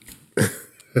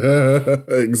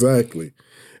 Exactly.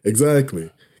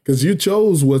 Because you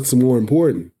chose what's more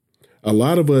important. A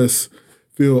lot of us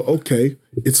feel, okay,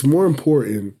 it's more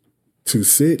important to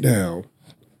sit down,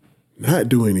 not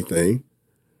do anything,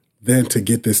 than to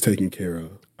get this taken care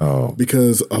of. Oh.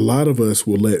 Because a lot of us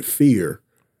will let fear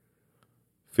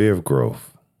of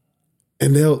growth.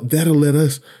 And that'll let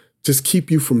us just keep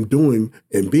you from doing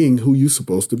and being who you're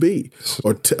supposed to be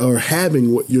or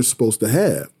having what you're supposed to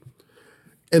have.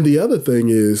 And the other thing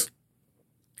is,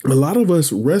 a lot of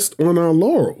us rest on our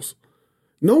laurels.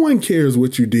 No one cares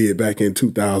what you did back in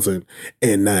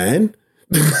 2009.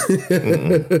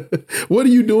 What are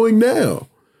you doing now?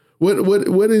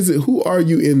 What is it? Who are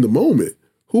you in the moment?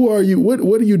 Who are you? What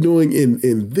are you doing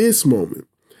in this moment?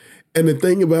 And the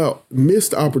thing about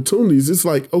missed opportunities, it's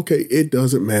like, okay, it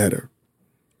doesn't matter.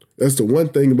 That's the one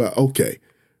thing about, okay,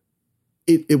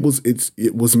 it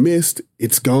was missed.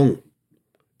 It's gone.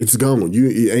 It's gone.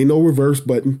 It ain't no reverse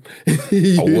button.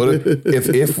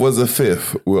 If was a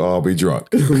fifth, we'll all be drunk.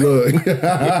 Look,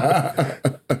 I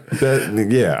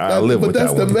live with that. But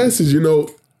that's the message,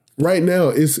 Right now,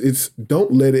 it's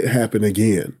don't let it happen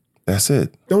again. That's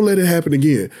it. Don't let it happen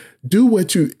again. Do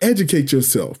what you educate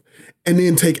yourself. And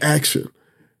then take action.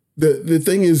 The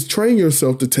thing is, train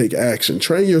yourself to take action.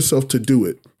 Train yourself to do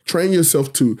it. Train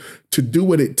yourself to do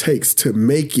what it takes to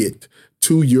make it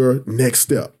to your next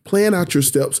step. Plan out your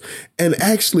steps and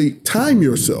actually time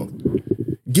yourself.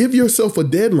 Give yourself a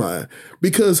deadline,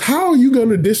 because how are you going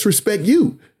to disrespect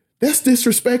you? That's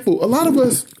disrespectful. A lot of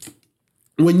us,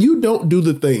 when you don't do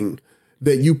the thing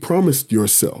that you promised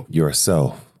yourself,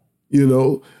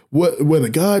 whether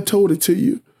God told it to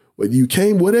you, you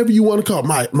came, whatever you want to call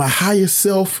it, my higher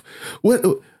self, but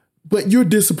you're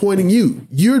disappointing you.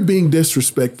 You're being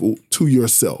disrespectful to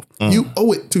yourself. You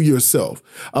owe it to yourself.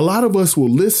 A lot of us will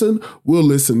listen. We'll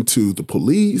listen to the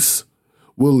police.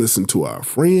 We'll listen to our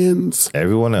friends.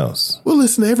 Everyone else. We'll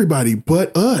listen to everybody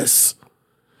but us.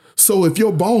 So if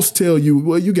your boss tell you,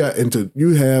 well, you have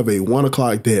a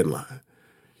 1:00 deadline,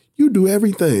 you do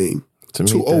everything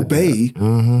to obey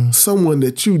someone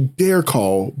that you dare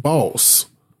call boss.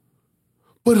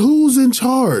 But who's in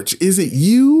charge? Is it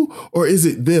you or is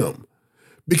it them?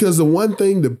 Because the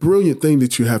brilliant thing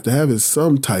that you have to have is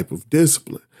some type of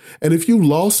discipline. And if you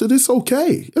lost it, it's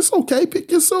okay. It's okay.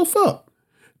 Pick yourself up.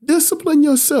 Discipline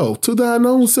yourself. To thine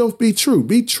own self be true.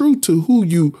 Be true to who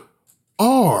you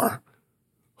are,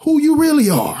 who you really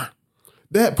are.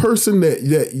 That person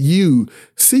that you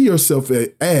see yourself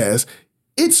as,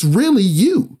 it's really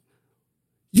you.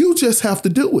 You just have to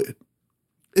do it.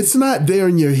 It's not there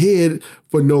in your head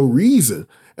for no reason.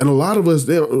 And a lot of us,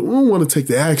 we don't want to take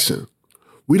the action.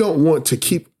 We don't want to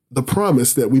keep the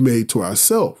promise that we made to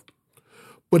ourselves.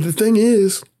 But the thing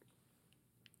is,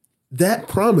 that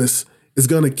promise is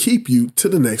going to keep you to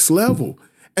the next level.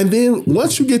 And then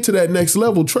once you get to that next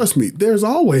level, trust me, there's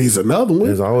always another one.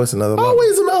 There's always another one.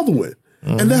 Always another one.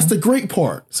 And that's the great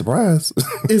part. Surprise.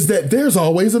 Is that there's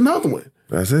always another one.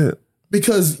 That's it.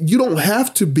 Because you don't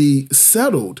have to be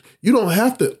settled. You don't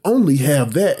have to only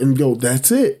have that and go,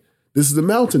 that's it. This is the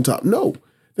mountaintop. No,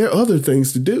 there are other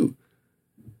things to do.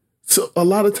 So a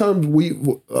lot of times we,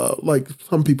 like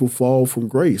some people fall from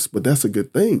grace, but that's a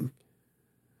good thing.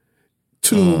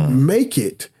 To make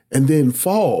it and then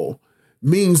fall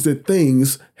means that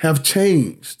things have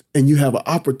changed and you have an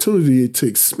opportunity to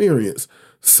experience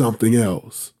something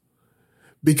else.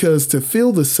 Because to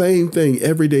feel the same thing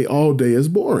every day, all day is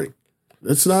boring.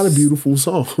 That's not a beautiful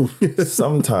song.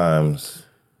 Sometimes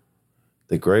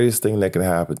the greatest thing that can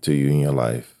happen to you in your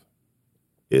life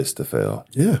is to fail.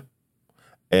 Yeah.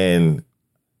 And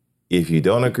if you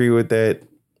don't agree with that,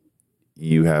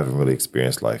 you haven't really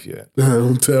experienced life yet.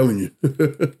 I'm telling you.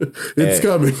 It's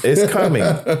coming. It's coming.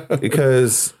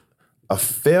 Because a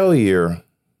failure,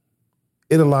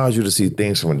 it allows you to see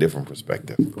things from a different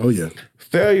perspective. Oh, yeah.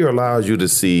 Failure allows you to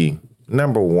see,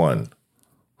 number one,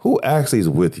 who actually is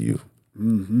with you.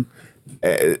 Mm-hmm.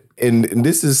 And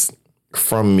this is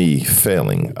from me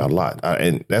failing a lot.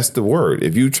 And that's the word.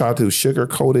 If you try to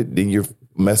sugarcoat it, then you're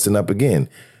messing up again.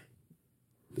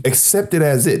 Accept it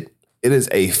as it. It is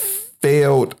a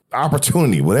failed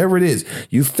opportunity. Whatever it is,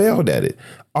 you failed at it.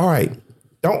 All right.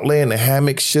 Don't lay in the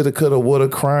hammock, shoulda, coulda, woulda,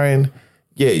 crying.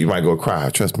 Yeah, you might go cry.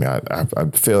 Trust me, I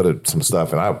failed at some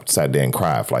stuff and I sat there and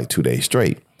cried for like 2 days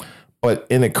straight. But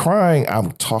in the crying,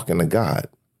 I'm talking to God.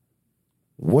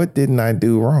 What didn't I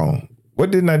do wrong? What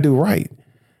didn't I do right?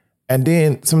 And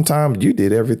then sometimes you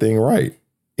did everything right.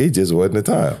 It just wasn't the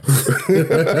time.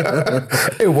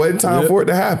 It wasn't time for it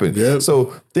to happen. Yep.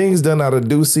 So things done out of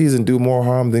due season do more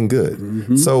harm than good.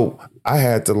 Mm-hmm. So I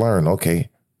had to learn, okay,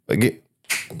 again,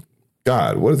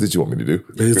 God, what is it you want me to do?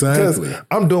 Exactly. Because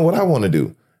I'm doing what I want to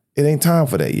do. It ain't time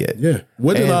for that yet. Yeah.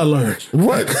 What did I learn?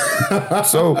 What?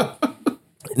 So,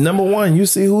 number one, you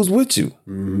see who's with you.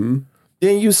 Mm-hmm.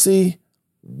 Then you see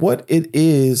what it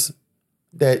is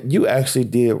that you actually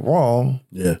did wrong.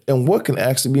 Yeah. And what can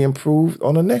actually be improved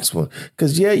on the next one.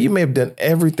 Because, yeah, you may have done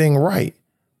everything right,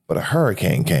 but a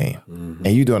hurricane came and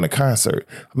you doing a concert.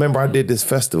 Remember, I did this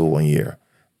festival one year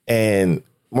and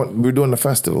we were doing the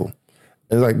festival.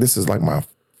 It's like, this is like my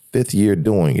 5th year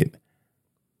doing it.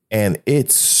 And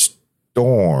it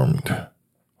stormed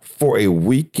for a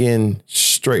weekend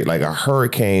straight. Like a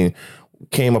hurricane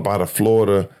came up out of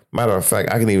Florida. Matter of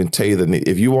fact, I can even tell you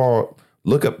if you all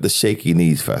look up the Shaky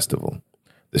Knees Festival.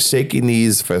 The Shaky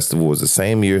Knees Festival was the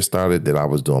same year started that I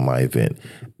was doing my event.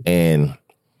 And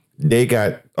they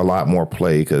got a lot more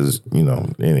play because,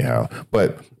 anyhow.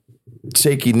 But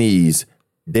Shaky Knees,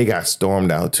 they got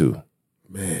stormed out too.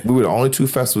 Man. We were the only 2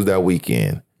 festivals that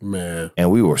weekend. Man.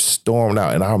 And we were stormed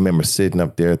out. And I remember sitting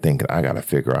up there thinking, I got to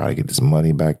figure out how to get this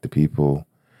money back to people.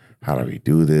 How do we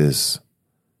do this?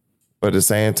 But at the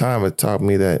same time, it taught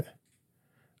me that,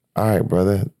 all right,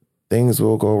 brother, things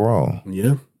will go wrong.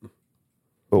 Yeah.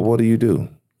 But what do you do?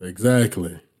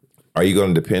 Exactly. Are you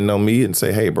going to depend on me and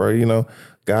say, hey, bro,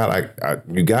 God,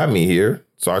 you got me here,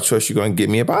 so I trust you're going to get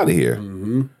me up out of here.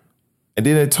 Mm-hmm. And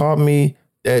then it taught me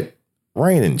that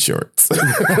rain insurance.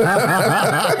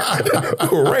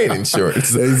 Rain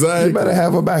insurance. Exactly. You better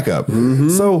have a backup. Mm-hmm.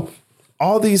 So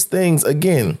all these things,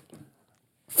 again,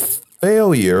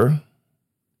 failure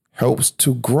helps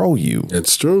to grow you.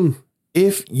 It's true.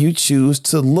 If you choose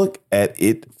to look at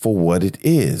it for what it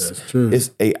is. That's true.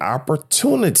 It's an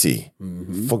opportunity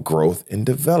for growth and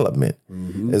development.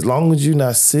 Mm-hmm. As long as you're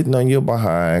not sitting on your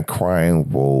behind crying,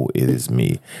 woe, it is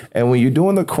me. And when you're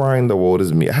doing the crying, the woe, it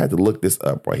is me, I had to look this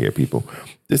up right here, people.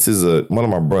 This is one of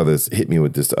my brothers hit me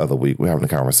with this the other week. We're having a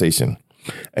conversation.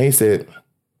 And he said,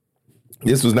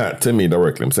 this was not to me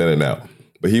directly, I'm saying it now.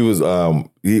 But he was,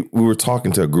 we were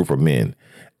talking to a group of men.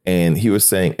 And he was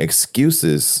saying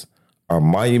excuses are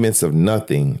monuments of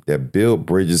nothing that build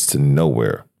bridges to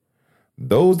nowhere.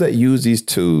 Those that use these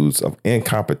tools of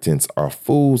incompetence are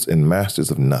fools and masters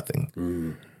of nothing.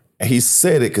 Mm. And he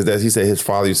said it because, as he said, his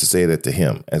father used to say that to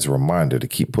him as a reminder to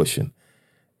keep pushing.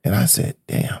 And I said,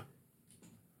 damn,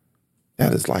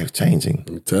 that is life changing.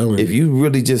 I'm telling you. If you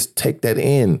really just take that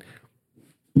in,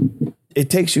 it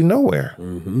takes you nowhere.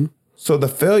 Mm-hmm. So the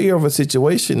failure of a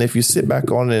situation, if you sit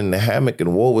back on it in the hammock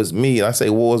and woe is me, and I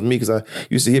say woe is me because I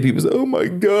used to hear people say, oh my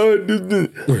God,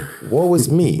 woe is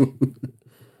me.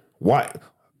 Why?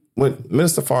 When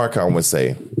Minister Farrakhan would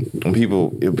say, when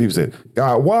people say,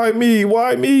 God, why me?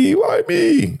 Why me? Why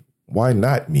me? Why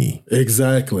not me?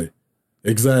 Exactly.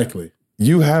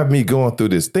 You have me going through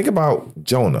this. Think about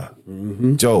Jonah,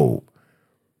 Job,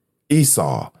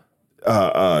 Esau,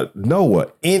 Noah,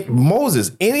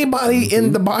 Moses, anybody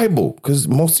in the Bible, because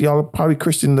most of y'all are probably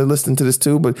Christian to listen to this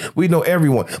too, but we know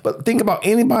everyone. But think about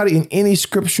anybody in any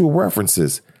scriptural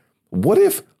references. What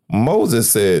if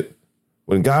Moses said,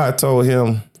 when God told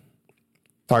him,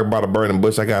 talk about a burning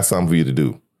bush, I got something for you to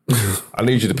do. I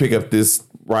need you to pick up this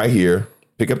right here,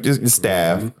 pick up your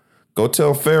staff, go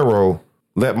tell Pharaoh,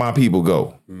 let my people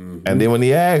go. And then when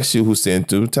he asks you who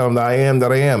sent you, tell him that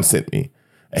I am sent me.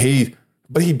 And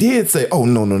But he did say, oh,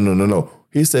 no.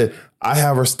 He said, I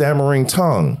have a stammering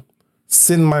tongue.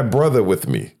 Send my brother with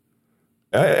me.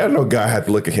 I know God had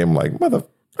to look at him like, mother.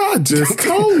 I just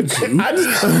told you.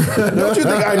 Don't you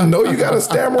think I know you got a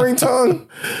stammering tongue?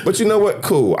 But you know what?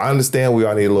 Cool. I understand we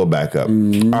all need a little backup.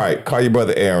 All right, call your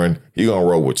brother Aaron. He going to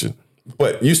roll with you.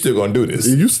 But you still going to do this.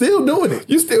 You still doing it.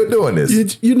 You still doing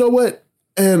this. You know what?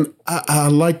 And I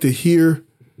like to hear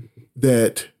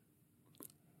that.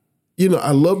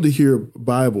 I love to hear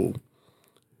Bible,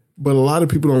 but a lot of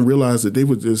people don't realize that they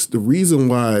were just the reason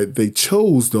why they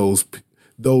chose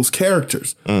those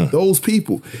characters, those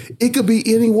people. It could be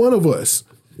any one of us.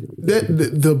 That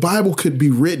the Bible could be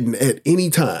written at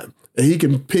any time, and he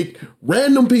can pick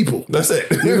random people. That's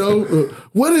it.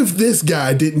 What if this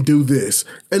guy didn't do this?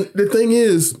 And the thing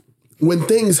is, when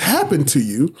things happen to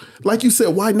you, like you said,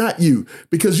 why not you?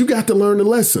 Because you got to learn the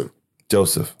lesson.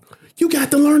 Joseph. You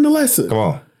got to learn the lesson. Come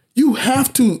on. You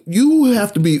have to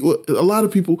be, a lot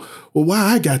of people, well, why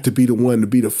I got to be the one to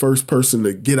be the first person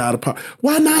to get out of power?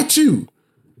 Why not you?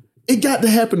 It got to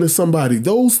happen to somebody.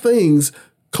 Those things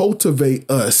cultivate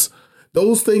us.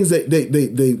 Those things that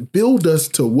they build us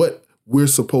to what we're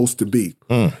supposed to be.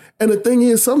 And the thing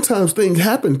is, sometimes things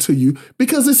happen to you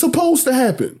because it's supposed to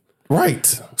happen.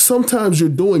 Right. Sometimes you're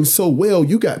doing so well,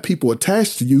 you got people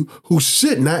attached to you who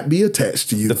should not be attached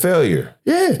to you. The failure.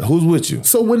 Yeah. Who's with you?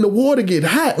 So when the water get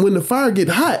hot, when the fire get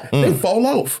hot, they fall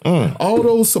off. All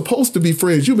those supposed to be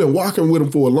friends, you've been walking with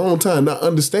them for a long time, not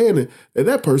understanding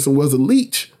that person was a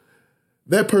leech.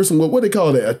 That person, what they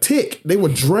call it, a tick. They were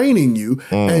draining you.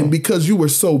 And because you were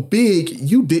so big,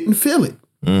 you didn't feel it.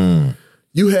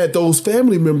 You had those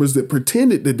family members that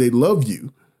pretended that they loved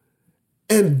you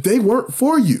and they weren't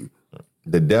for you.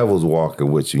 The devil's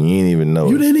walking with you. You didn't even know.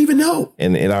 You didn't even know.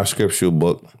 And in our scriptural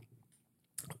book,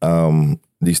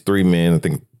 these three men, I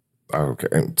think, okay,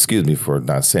 excuse me for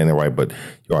not saying it right, but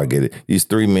y'all get it. These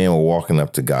three men were walking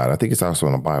up to God. I think it's also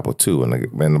in the Bible too. And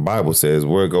the Bible says,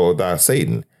 "Where goeth thou,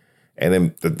 Satan?" And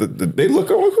then they look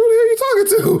over, who the hell are you talking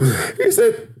to? He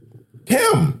said,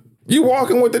 him. You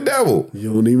walking with the devil.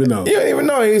 You don't even know. You don't even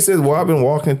know. He says, well, I've been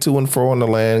walking to and fro in the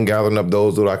land, gathering up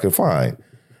those that I can find.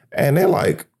 And they're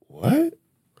like, what?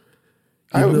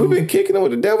 We've been kicking it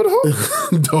with the devil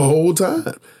the whole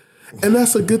time. And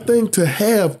that's a good thing to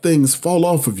have things fall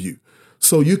off of you.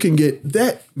 So you can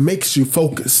that makes you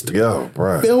focused. Yeah,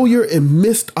 right. Failure and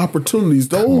missed opportunities,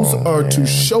 those are to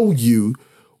show you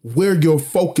where your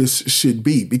focus should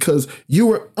be because you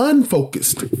were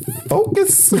unfocused.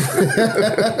 Focus?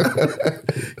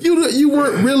 You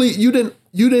weren't really, you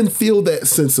didn't feel that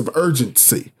sense of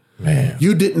urgency. Man.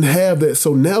 You didn't have that.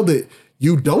 So now that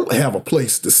you don't have a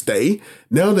place to stay,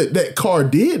 now that that car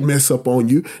did mess up on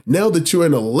you, now that you're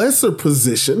in a lesser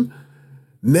position,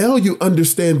 now you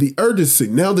understand the urgency.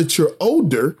 Now that you're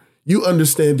older, you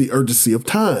understand the urgency of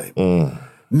time.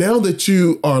 Now that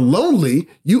you are lonely,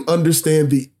 you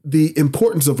understand the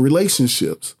importance of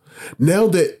relationships. Now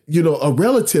that, a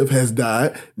relative has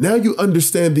died, now you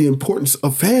understand the importance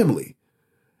of family.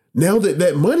 Now that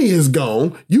that money is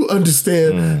gone, you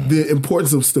understand the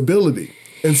importance of stability.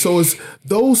 And so it's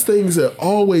those things are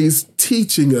always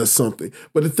teaching us something.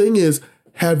 But the thing is,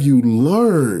 have you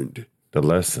learned the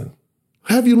lesson?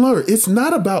 Have you learned? It's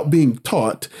not about being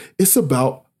taught. It's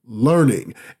about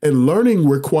learning. And learning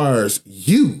requires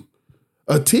you.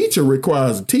 A teacher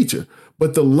requires a teacher.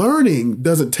 But the learning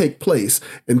doesn't take place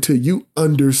until you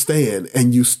understand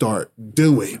and you start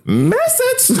doing.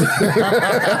 Message.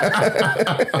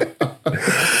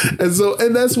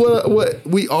 And that's what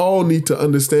we all need to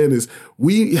understand is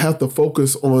we have to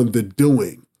focus on the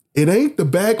doing. It ain't the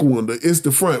back window, it's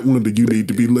the front window you need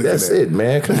to be looking at. That's it,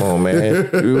 man. Come on, man.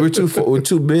 We're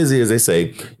too busy, as they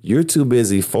say. You're too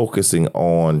busy focusing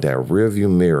on that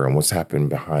rearview mirror and what's happening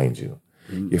behind you.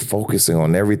 You're focusing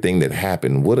on everything that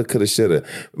happened. Woulda, coulda, shoulda.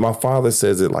 My father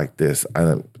says it like this.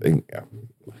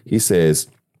 He says,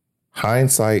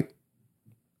 hindsight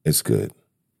is good.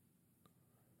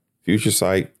 Future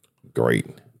sight, great.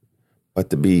 But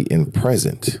to be in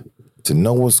present, to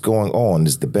know what's going on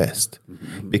is the best.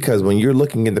 Because when you're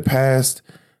looking in the past,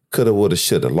 coulda, woulda,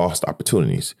 shoulda, lost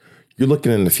opportunities. You're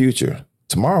looking in the future.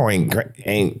 Tomorrow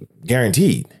ain't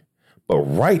guaranteed. But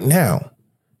right now,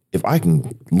 if I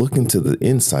can look into the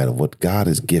insight of what God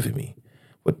has given me,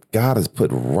 what God has put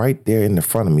right there in the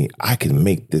front of me, I can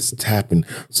make this happen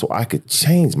so I could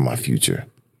change my future.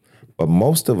 But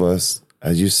most of us,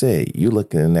 as you say, you're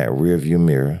looking in that rearview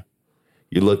mirror.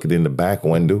 You're looking in the back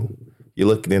window. You're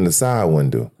looking in the side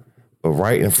window. But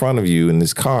right in front of you in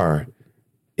this car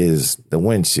is the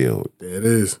windshield. There it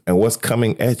is. And what's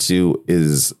coming at you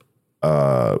is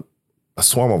a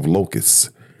swarm of locusts.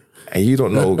 And you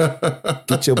don't know,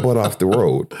 get your butt off the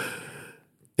road.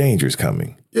 Danger's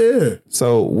coming. Yeah.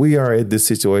 So we are in this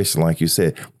situation, like you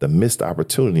said, the missed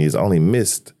opportunity is only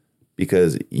missed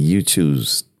because you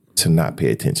choose to not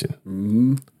pay attention.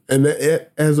 Mm-hmm. And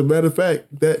as a matter of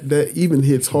fact, that even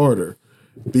hits harder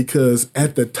because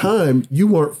at the time you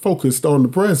weren't focused on the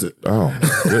present. Oh,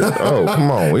 come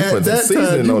on. We put the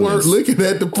seasoning you on weren't this. looking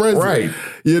at the present. Right.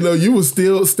 You were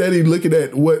still steady looking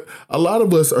at what a lot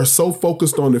of us are so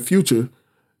focused on the future,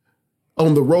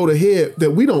 on the road ahead,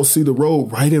 that we don't see the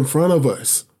road right in front of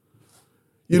us.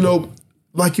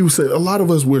 Like you said, a lot of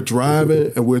us, we're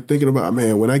driving and we're thinking about,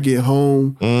 man, when I get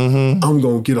home, I'm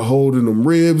going to get a hold of them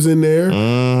ribs in there.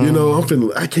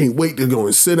 I can't wait to go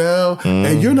and sit down.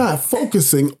 And you're not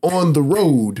focusing on the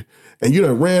road. And you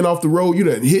done ran off the road. You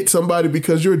done hit somebody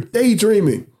because you're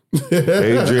daydreaming.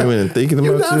 Daydreaming and thinking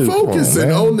You're about not you.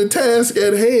 focusing on the task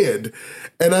at hand.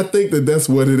 And I think that that's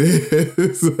what it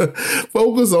is.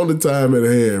 Focus on the time at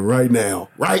hand right now.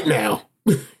 Right now.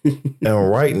 And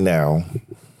right now,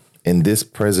 in this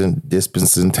present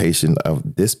dispensation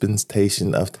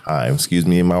of time, excuse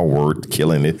me in my word,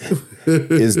 killing it,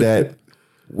 is that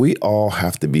we all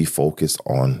have to be focused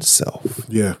on self.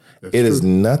 Yeah. It is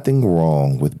nothing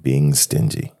wrong with being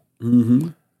stingy. Mm-hmm.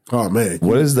 Oh, man.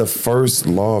 What is the first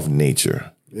law of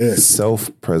nature? Yeah.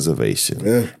 Self-preservation.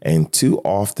 Yeah. And too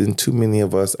many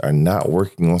of us are not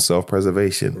working on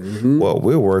self-preservation. Mm-hmm. What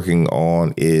we're working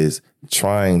on is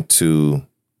trying to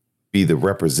be the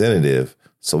representative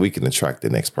so we can attract the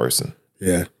next person.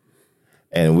 Yeah.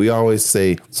 And we always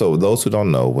say, so those who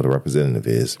don't know what a representative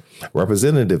is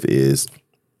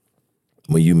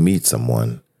when you meet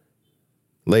someone,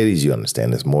 ladies, you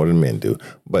understand this more than men do,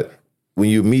 but when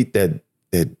you meet that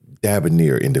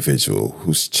debonair individual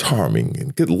who's charming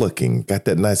and good looking, got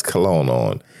that nice cologne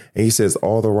on, and he says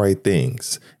all the right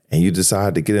things, and you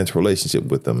decide to get into a relationship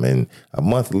with them, and a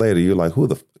month later, you're like, who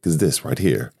the fuck is this right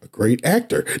here? A great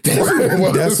actor.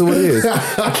 That's who it is.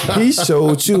 He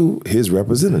showed you his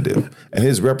representative, and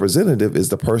his representative is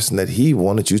the person that he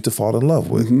wanted you to fall in love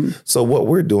with. Mm-hmm. So what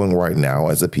we're doing right now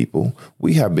as a people,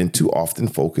 we have been too often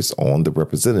focused on the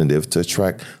representative to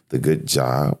attract the good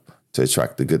job, to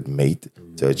attract the good mate,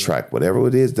 to attract whatever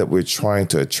it is that we're trying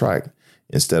to attract,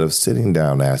 instead of sitting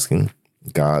down asking,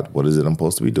 God, what is it I'm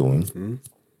supposed to be doing? Mm-hmm.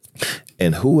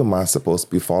 And who am I supposed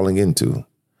to be falling into?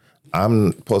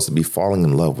 I'm supposed to be falling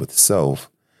in love with self.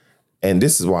 And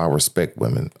this is why I respect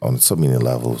women on so many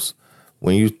levels.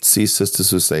 When you see sisters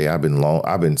who say, I've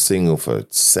been single for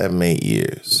 7-8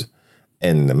 years,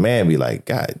 and the man be like,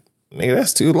 God, nigga,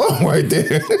 that's too long right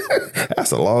there.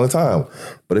 That's a long time.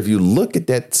 But if you look at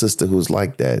that sister who's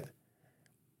like that,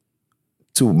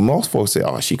 to most folks say,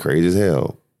 oh, she crazy as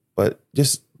hell. But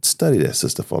just study that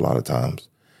sister for a lot of times.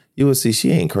 You will see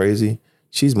she ain't crazy.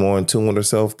 She's more in tune with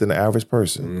herself than the average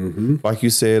person. Mm-hmm. Like you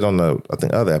said on the, I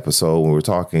think, other episode when we were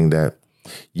talking that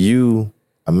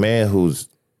a man who's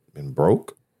been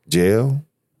broke, jail,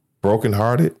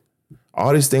 brokenhearted,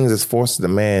 all these things is forcing the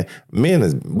man.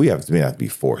 We have to be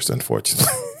forced,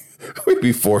 unfortunately. We'd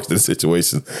be forced in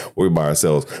situations where we're by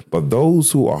ourselves. But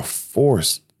those who are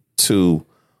forced to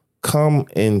come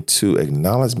into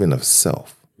acknowledgement of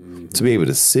self, mm-hmm. to be able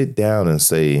to sit down and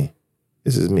say,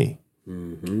 this is me.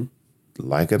 Mm-hmm.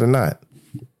 Like it or not,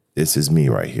 this is me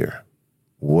right here.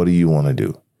 What do you want to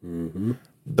do? Mm-hmm.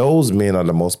 Those men are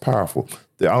the most powerful.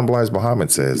 The Honorable Elijah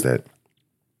Muhammad says that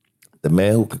the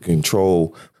man who can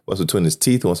control what's between his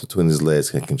teeth and what's between his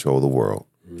legs can control the world.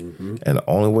 Mm-hmm. And the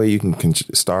only way you can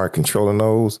start controlling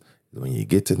those is when you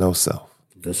get to know self.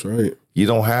 That's right. You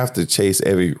don't have to chase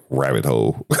every rabbit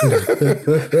hole. At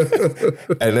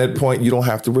that point, you don't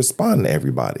have to respond to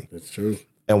everybody. That's true.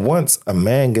 And once a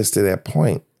man gets to that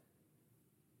point,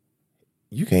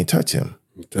 you can't touch him.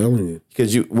 I'm telling you.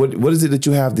 Because what is it that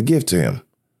you have to give to him?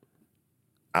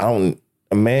 A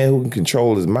man who can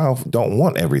control his mouth don't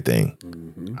want everything.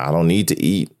 Mm-hmm. I don't need to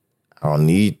eat. I don't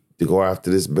need to go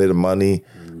after this bit of money.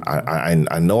 Mm-hmm.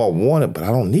 I know I want it, but I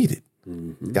don't need it.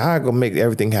 Mm-hmm. God gonna make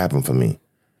everything happen for me.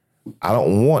 I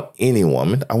don't want any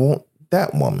woman. I want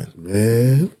that woman.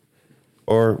 Man.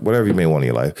 Or whatever you may want in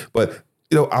your life. But,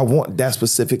 I want that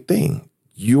specific thing.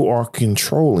 You are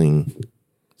controlling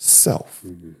self.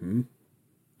 Mm-hmm.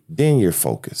 Then you're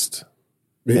focused.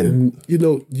 And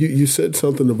you said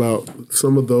something about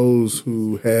some of those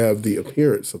who have the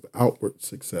appearance of outward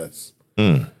success.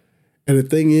 Mm. And the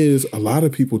thing is, a lot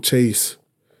of people chase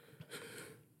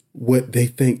what they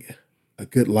think a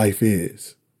good life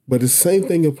is. But the same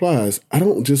thing applies. I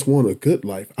don't just want a good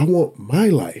life. I want my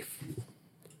life.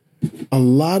 A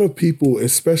lot of people,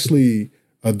 especially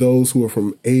those who are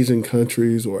from Asian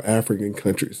countries or African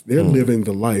countries, they're living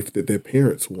the life that their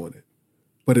parents wanted.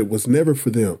 But it was never for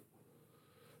them.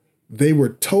 They were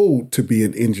told to be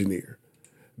an engineer.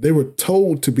 They were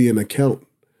told to be an accountant.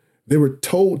 They were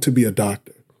told to be a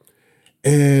doctor.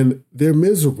 And they're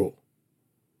miserable.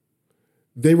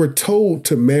 They were told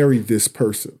to marry this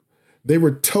person. They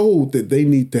were told that they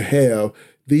need to have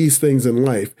these things in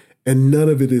life, and none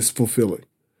of it is fulfilling.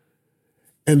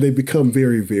 And they become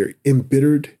very, very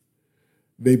embittered.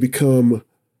 They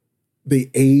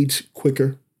age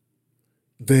quicker.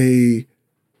 They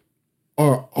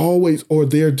are always, or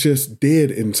they're just dead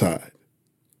inside.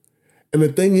 And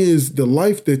the thing is, the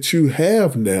life that you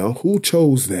have now, who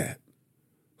chose that?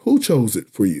 Who chose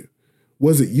it for you?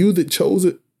 Was it you that chose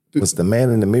it? Was the man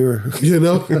in the mirror?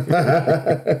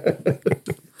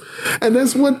 And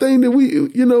that's one thing that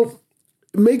we,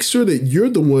 make sure that you're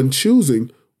the one choosing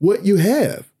what you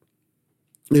have.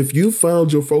 if you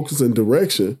found your focus and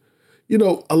direction, you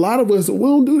know, a lot of us, we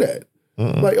don't do that.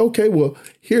 Like, okay, well,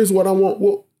 here's what I want.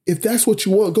 Well, if that's what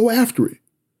you want, go after it.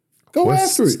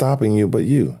 What's stopping you but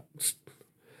you?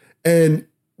 And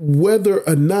whether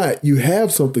or not you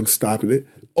have something stopping it,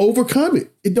 overcome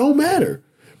it. It don't matter,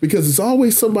 because it's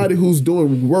always somebody who's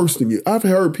doing worse than you. I've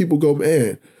heard people go,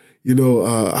 man, you know,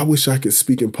 I wish I could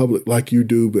speak in public like you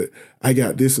do, but I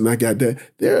got this and I got that.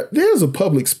 There's a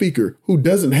public speaker who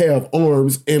doesn't have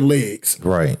arms and legs.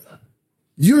 Right.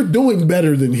 You're doing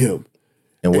better than him,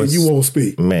 and you won't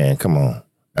speak. Man, come on.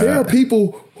 There are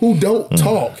people who don't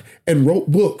talk and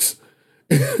wrote books.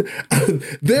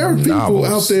 There are people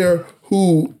out there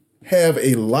who have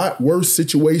a lot worse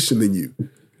situation than you.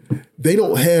 They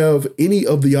don't have any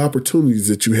of the opportunities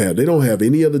that you have. They don't have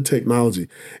any of the technology,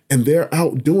 and they're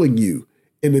outdoing you.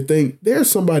 And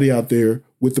there's somebody out there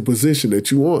with the position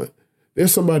that you want.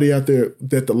 There's somebody out there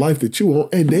that the life that you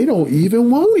want, and they don't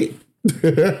even want it.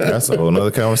 That's a whole nother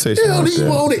conversation. They don't even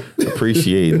want it.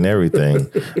 Appreciating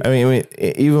everything. I mean,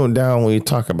 even down when you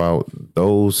talk about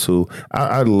those who,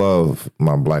 I love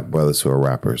my black brothers who are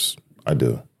rappers. I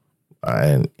do.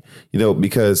 And, you know,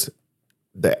 because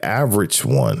the average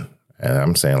one, and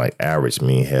I'm saying like average,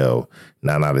 mean hell,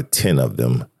 9 out of 10 of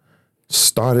them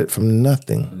started from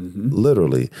nothing,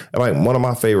 literally. And like one of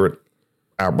my favorite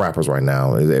rappers right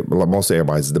now, most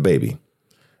everybody's is DaBaby.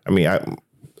 I mean,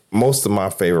 most of my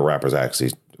favorite rappers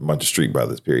actually a bunch of street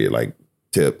brothers, period, like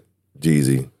Tip,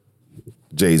 Jeezy,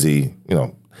 Jay-Z, you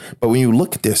know. But when you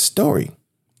look at their story,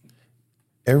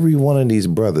 every one of these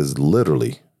brothers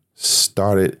literally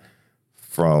started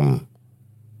from,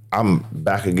 I'm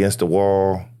back against the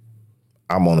wall,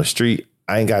 I'm on the street,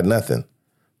 I ain't got nothing.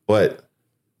 But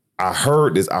I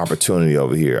heard this opportunity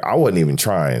over here. I wasn't even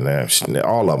trying.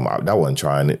 All of them, I wasn't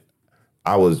trying it.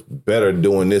 I was better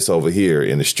doing this over here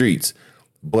in the streets.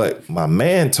 But my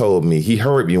man told me, he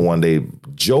heard me one day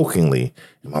jokingly.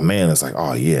 And my man is like,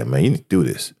 oh, yeah, man, you need to do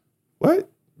this. What?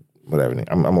 Whatever.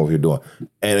 I'm over here doing.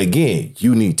 And again,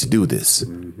 you need to do this.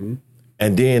 Mm-hmm.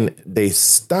 And then they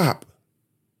stop.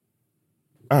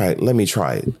 All right, let me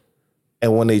try it.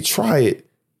 And when they try it,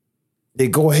 they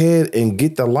go ahead and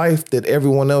get the life that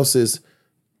everyone else is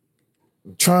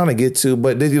trying to get to.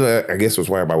 But then, you know, I guess that's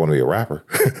why everybody want to be a rapper.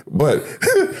 But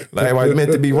not everybody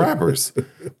meant to be rappers.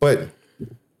 But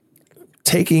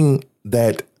taking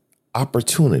that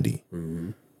opportunity,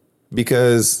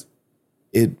 because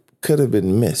it could have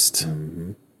been missed.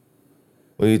 Mm-hmm.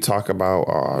 When you talk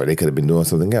about, they could have been doing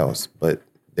something else, but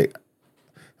I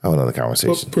have another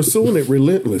conversation. But pursuing it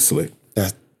relentlessly,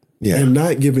 and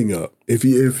not giving up. If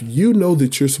you know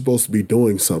that you're supposed to be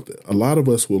doing something, a lot of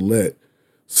us will let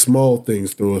small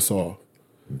things throw us off.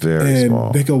 Very small.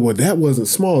 And they go, well, that wasn't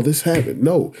small. This happened.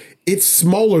 No, it's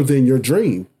smaller than your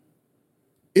dream.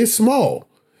 It's small.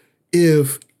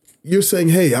 If you're saying,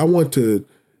 hey, I want to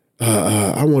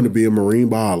be a marine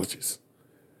biologist,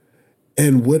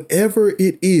 and whatever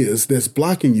it is that's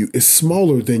blocking you is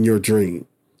smaller than your dream.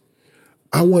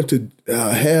 I want to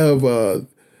have,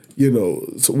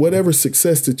 so whatever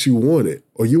success that you wanted,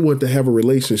 or you want to have a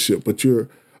relationship, but you're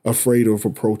afraid of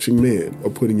approaching men or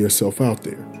putting yourself out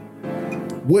there.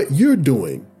 What you're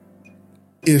doing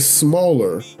is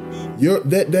smaller.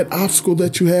 That obstacle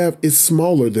that you have is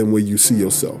smaller than where you see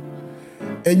yourself.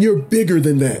 And you're bigger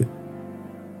than that.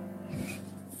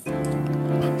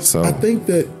 So I think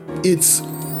that it's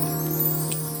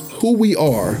who we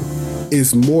are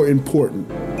is more important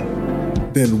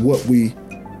than what we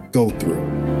go through.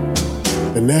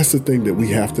 And that's the thing that we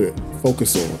have to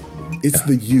focus on. It's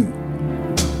the you.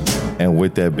 And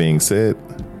with that being said,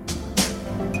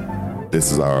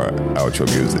 this is our outro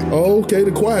music. Oh, okay,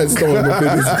 the quiet storm. I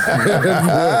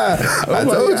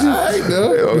told you. Right,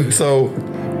 no. So,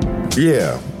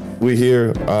 yeah, we're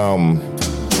here.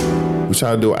 We're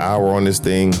trying to do an hour on this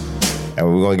thing, and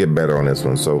we're going to get better on this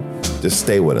one. So just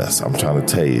stay with us. I'm trying to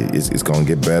tell you, it's going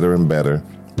to get better and better.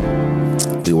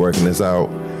 We're working this out.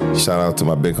 Shout out to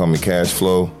my big homie Cash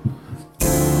Flow.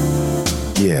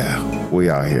 Yeah, we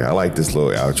out here. I like this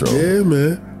little outro. Yeah,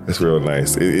 man. It's real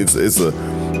nice. It's a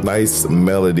nice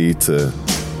melody to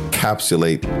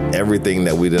encapsulate everything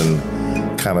that we done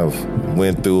kind of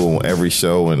went through on every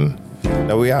show, and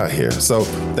now we out here. So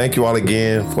thank you all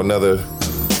again for another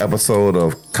episode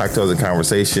of Cocktails and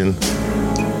Conversation.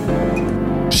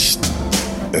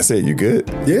 That's it. You good?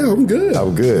 Yeah, I'm good.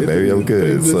 I'm good, baby. I'm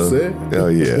good. So, hell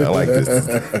yeah. I like this.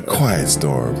 Quiet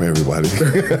storm, everybody.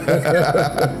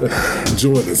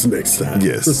 Join us next time.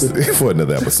 Yes, for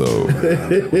another episode.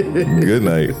 Good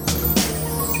night.